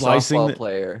dressed like a softball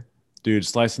player. Dude,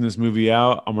 slicing this movie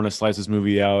out, I'm going to slice this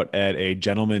movie out at a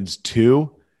gentleman's 2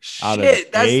 out of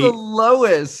Shit, that's 8. the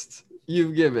lowest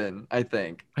you've given, I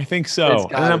think. I think so. It's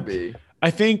gotta be. I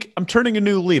think I'm turning a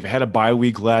new leaf. I had a bye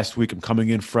week last week. I'm coming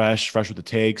in fresh with the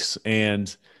takes,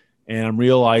 and I'm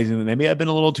realizing that maybe I've been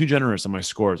a little too generous on my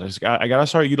scores. I got to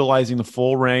start utilizing the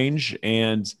full range,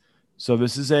 and so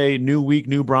this is a new week,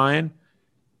 new Brian,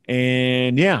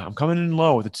 and yeah, I'm coming in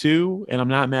low with a 2, and I'm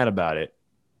not mad about it.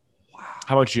 Wow.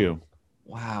 How about you?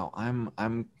 Wow,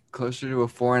 I'm closer to a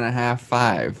 4.5,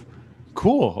 5.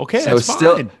 Cool. Okay, So that's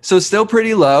fine. still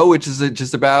pretty low, which is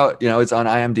just about, it's on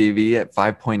IMDb at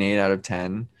 5.8 out of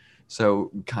 10.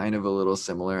 So kind of a little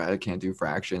similar. I can't do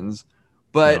fractions,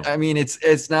 but No. I mean,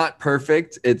 it's not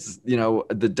perfect. It's,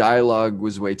 the dialogue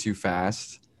was way too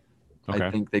fast. Okay.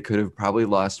 I think they could have probably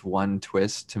lost one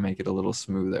twist to make it a little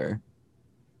smoother.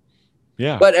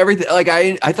 Yeah. But everything, like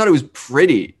I thought it was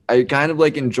pretty. I kind of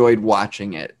like enjoyed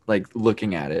watching it, like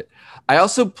looking at it. I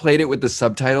also played it with the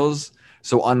subtitles.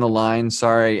 So on the line,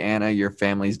 sorry, Anna, your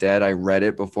family's dead. I read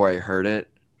it before I heard it.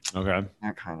 Okay.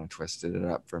 That kind of twisted it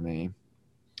up for me.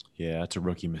 Yeah, that's a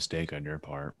rookie mistake on your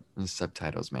part. The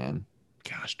subtitles, man.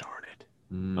 Gosh darn it.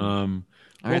 All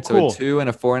right, cool. so a 2 and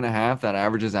a 4.5. That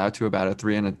averages out to about a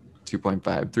 3 and a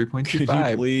 2.5, Could you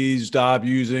 3.25. please stop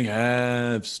using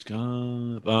halves?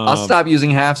 God. I'll stop using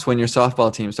halves when your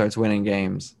softball team starts winning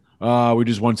games. We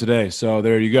just won today, so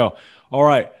there you go. All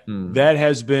right, Hmm. that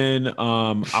has been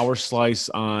our slice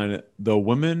on The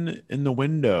Woman in the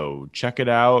Window. Check it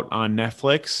out on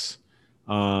Netflix,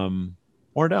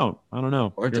 or don't. I don't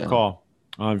know. Or Your don't. call.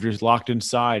 If you're locked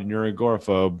inside and you're an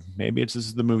agoraphobe, maybe this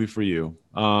is the movie for you.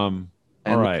 All And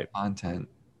right. content.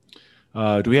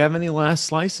 Do we have any last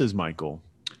slices, Michael?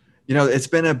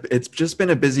 It's just been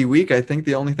a busy week. I think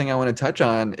the only thing I want to touch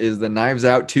on is the Knives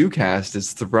Out 2 cast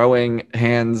is throwing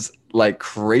hands like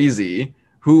crazy.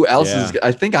 Who else is?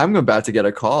 I think I'm about to get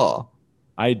a call.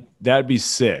 That'd be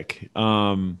sick.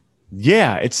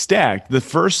 Yeah, it's stacked. The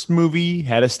first movie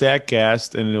had a stacked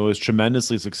cast, and it was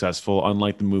tremendously successful,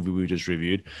 unlike the movie we just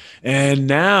reviewed. And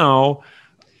now,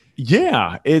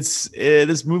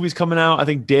 this movie's coming out. I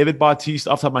think David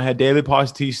Bautista, off the top of my head, David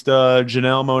Bautista,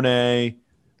 Janelle Monáe.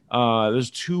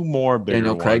 There's two more bigger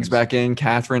Daniel Craig's ones. Back in.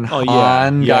 Catherine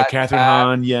Hahn. Yeah, Catherine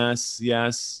Hahn.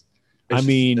 Yes. I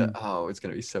mean, it's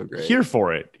gonna be so great. Here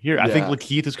for it. I think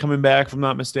Lakeith is coming back, if I'm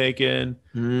not mistaken.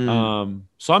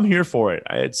 So I'm here for it.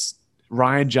 It's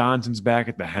Ryan Johnson's back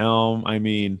at the helm. I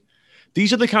mean,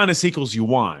 these are the kind of sequels you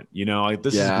want.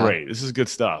 This is great. This is good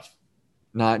stuff.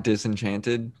 Not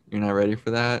Disenchanted. You're not ready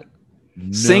for that.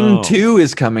 No. Sing 2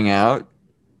 is coming out.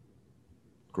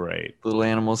 Great. Little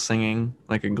animals singing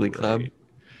like a Glee Club.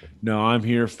 No, I'm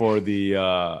here for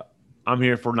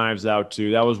Knives Out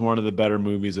 2. That was one of the better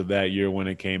movies of that year when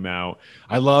it came out.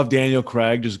 I love Daniel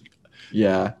Craig.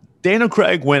 Daniel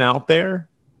Craig went out there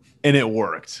and it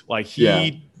worked.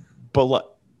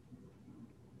 But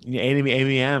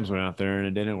Amy Adams went out there and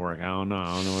it didn't work. I don't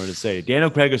know what to say. Daniel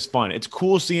Craig is fun. It's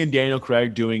cool seeing Daniel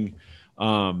Craig doing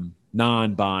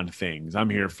non-Bond things. I'm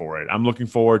here for it. I'm looking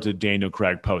forward to Daniel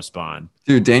Craig post-Bond.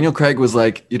 Dude, Daniel Craig was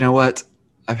like, you know what?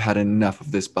 I've had enough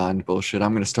of this Bond bullshit.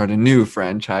 I'm going to start a new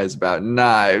franchise about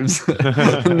knives.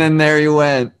 And then there he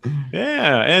went.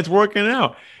 Yeah, and it's working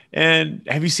out. And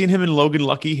have you seen him in Logan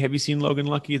Lucky? Have you seen Logan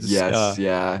Lucky? Yes,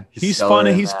 yeah. He's fun.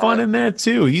 He's fun in that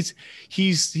too. He's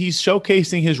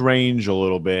showcasing his range a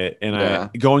little bit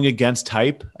and going against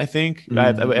type, I think.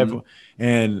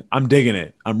 And I'm digging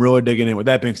it. I'm really digging it. With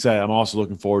that being said, I'm also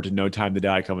looking forward to No Time to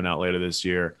Die coming out later this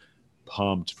year.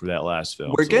 Pumped for that last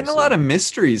film. We're getting a lot of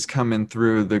mysteries coming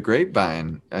through the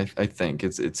grapevine. I think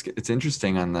it's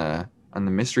interesting on the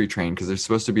mystery train because there's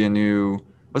supposed to be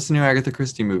what's the new Agatha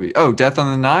Christie movie? Oh, Death on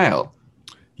the Nile.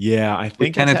 Yeah, I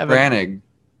think Kenneth Branagh.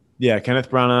 Yeah, Kenneth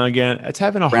Branagh again. It's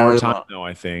having a hard time though,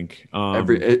 I think.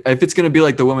 If it's going to be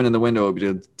like The Woman in the Window,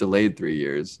 it'll be delayed 3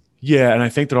 years. Yeah, and I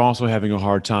think they're also having a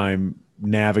hard time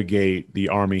navigate the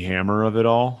Army Hammer of it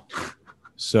all.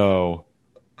 So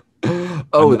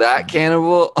that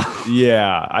cannibal.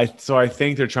 Yeah, I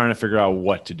think they're trying to figure out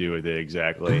what to do with it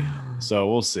exactly. So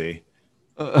we'll see.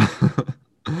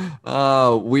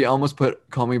 We almost put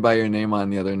Call Me by Your Name on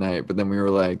the other night, but then we were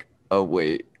like, oh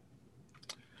wait,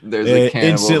 there's a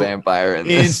cannibal vampire in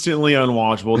this. Instantly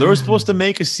unwatchable. They were supposed to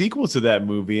make a sequel to that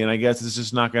movie, and I guess it's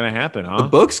just not going to happen, huh? The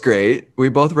book's great. We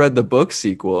both read the book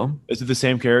sequel. Is it the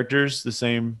same characters? The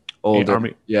same older?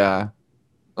 Army? Yeah.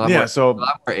 So a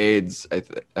lot more AIDS, I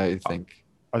think.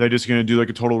 Are they just going to do like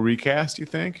a total recast, you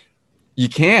think? You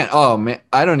can't. Oh man,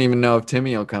 I don't even know if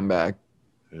Timmy will come back.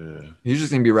 He's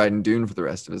just gonna be riding Dune for the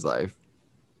rest of his life.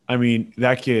 I mean,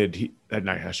 that kid.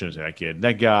 I shouldn't say that kid.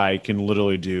 That guy can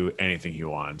literally do anything he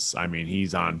wants. I mean,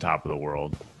 he's on top of the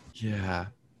world. Yeah.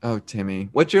 Oh, Timmy.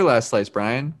 What's your last slice,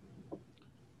 Brian?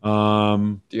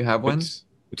 Do you have one?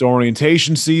 It's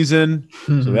orientation season,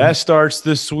 so that starts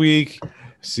this week.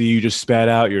 See, you just spat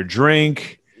out your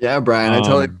drink. Yeah, Brian. I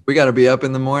told you we got to be up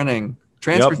in the morning.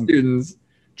 Transfer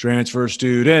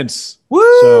students.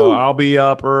 Woo! So I'll be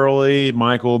up early.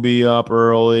 Mike will be up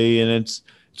early, and it's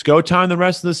go time the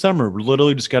rest of the summer. We're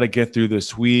literally just got to get through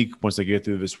this week. Once I get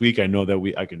through this week, I know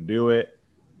that I can do it,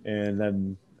 and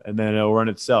then it'll run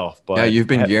itself. But yeah, you've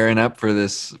been gearing up for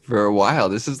this for a while.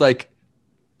 This is like,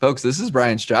 folks, this is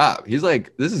Brian's job. He's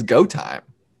like, this is go time.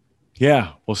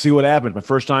 Yeah, we'll see what happens. My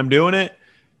first time doing it.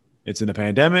 It's in the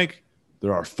pandemic.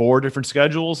 There are 4 different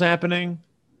schedules happening.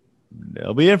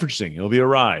 It'll be interesting. It'll be a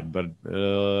ride, but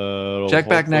check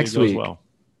back next week. Well.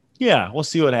 Yeah, we'll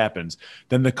see what happens.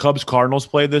 Then the Cubs Cardinals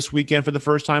play this weekend for the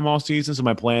first time all season. So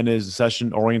my plan is the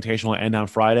session orientation will end on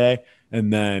Friday,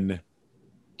 and then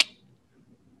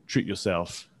treat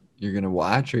yourself. You're gonna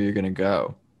watch or you're gonna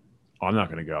go? Oh, I'm not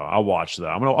gonna go. I'll watch though.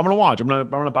 I'm gonna watch.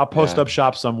 I'll post up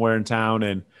shop somewhere in town,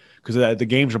 and because the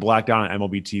games are blacked out on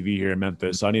MLB TV here in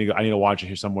Memphis, so I need to watch it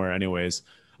here somewhere anyways.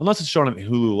 Unless it's shown on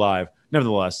Hulu Live.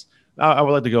 Nevertheless, I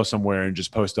would like to go somewhere and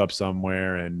just post up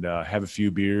somewhere and have a few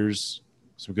beers,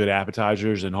 some good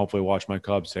appetizers, and hopefully watch my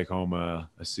Cubs take home a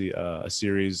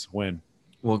series win.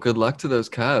 Well, good luck to those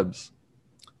Cubs.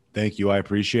 Thank you. I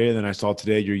appreciate it. And I saw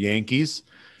today your Yankees.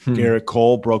 Garrett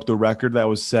Cole broke the record that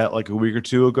was set like a week or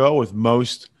two ago with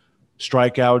most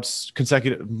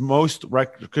consecutive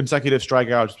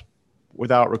strikeouts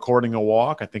without recording a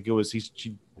walk. I think it was he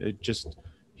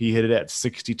He hit it at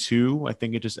 62. I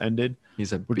think it just ended.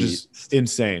 He's a which beast. is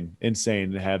insane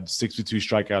to have 62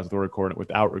 strikeouts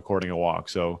without recording a walk.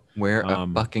 So we're a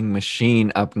fucking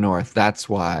machine up north. That's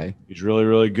why he's really,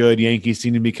 really good. Yankees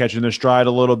seem to be catching their stride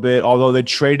a little bit, although they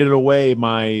traded away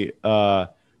my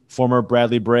former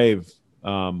Bradley Brave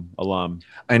alum.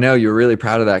 I know you're really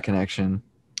proud of that connection.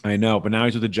 I know, but now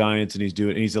he's with the Giants and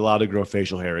he's allowed to grow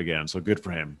facial hair again. So good for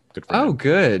him. Good for him. Oh,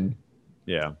 good.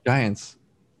 Yeah. Giants.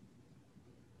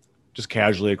 Just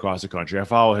casually across the country. I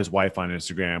follow his wife on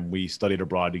Instagram. We studied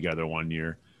abroad together one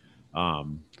year.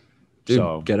 Dude,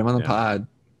 so get him on the pod.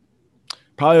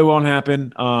 Probably won't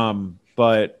happen.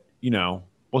 But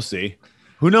we'll see.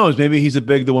 Who knows? Maybe he's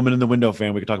The Woman in the Window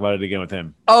fan. We could talk about it again with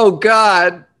him. Oh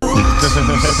God.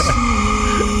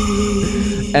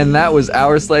 And that was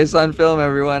our Slice on Film,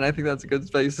 everyone. I think that's a good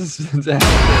space to have.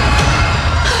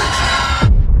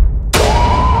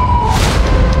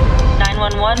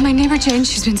 911. My neighbor Jane,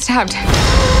 she's been stabbed.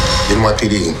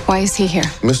 NYPD. Why is he here?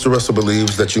 Mr. Russell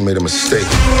believes that you made a mistake.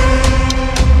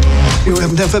 You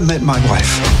have never met my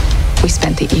wife. We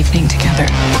spent the evening together.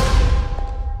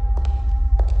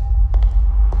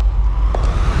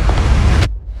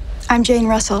 I'm Jane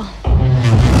Russell.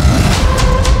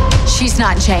 She's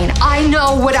not Jane. I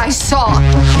know what I saw.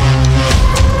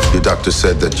 Your doctor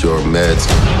said that your meds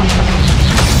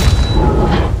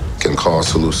can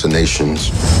cause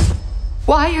hallucinations.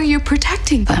 Why are you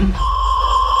protecting them?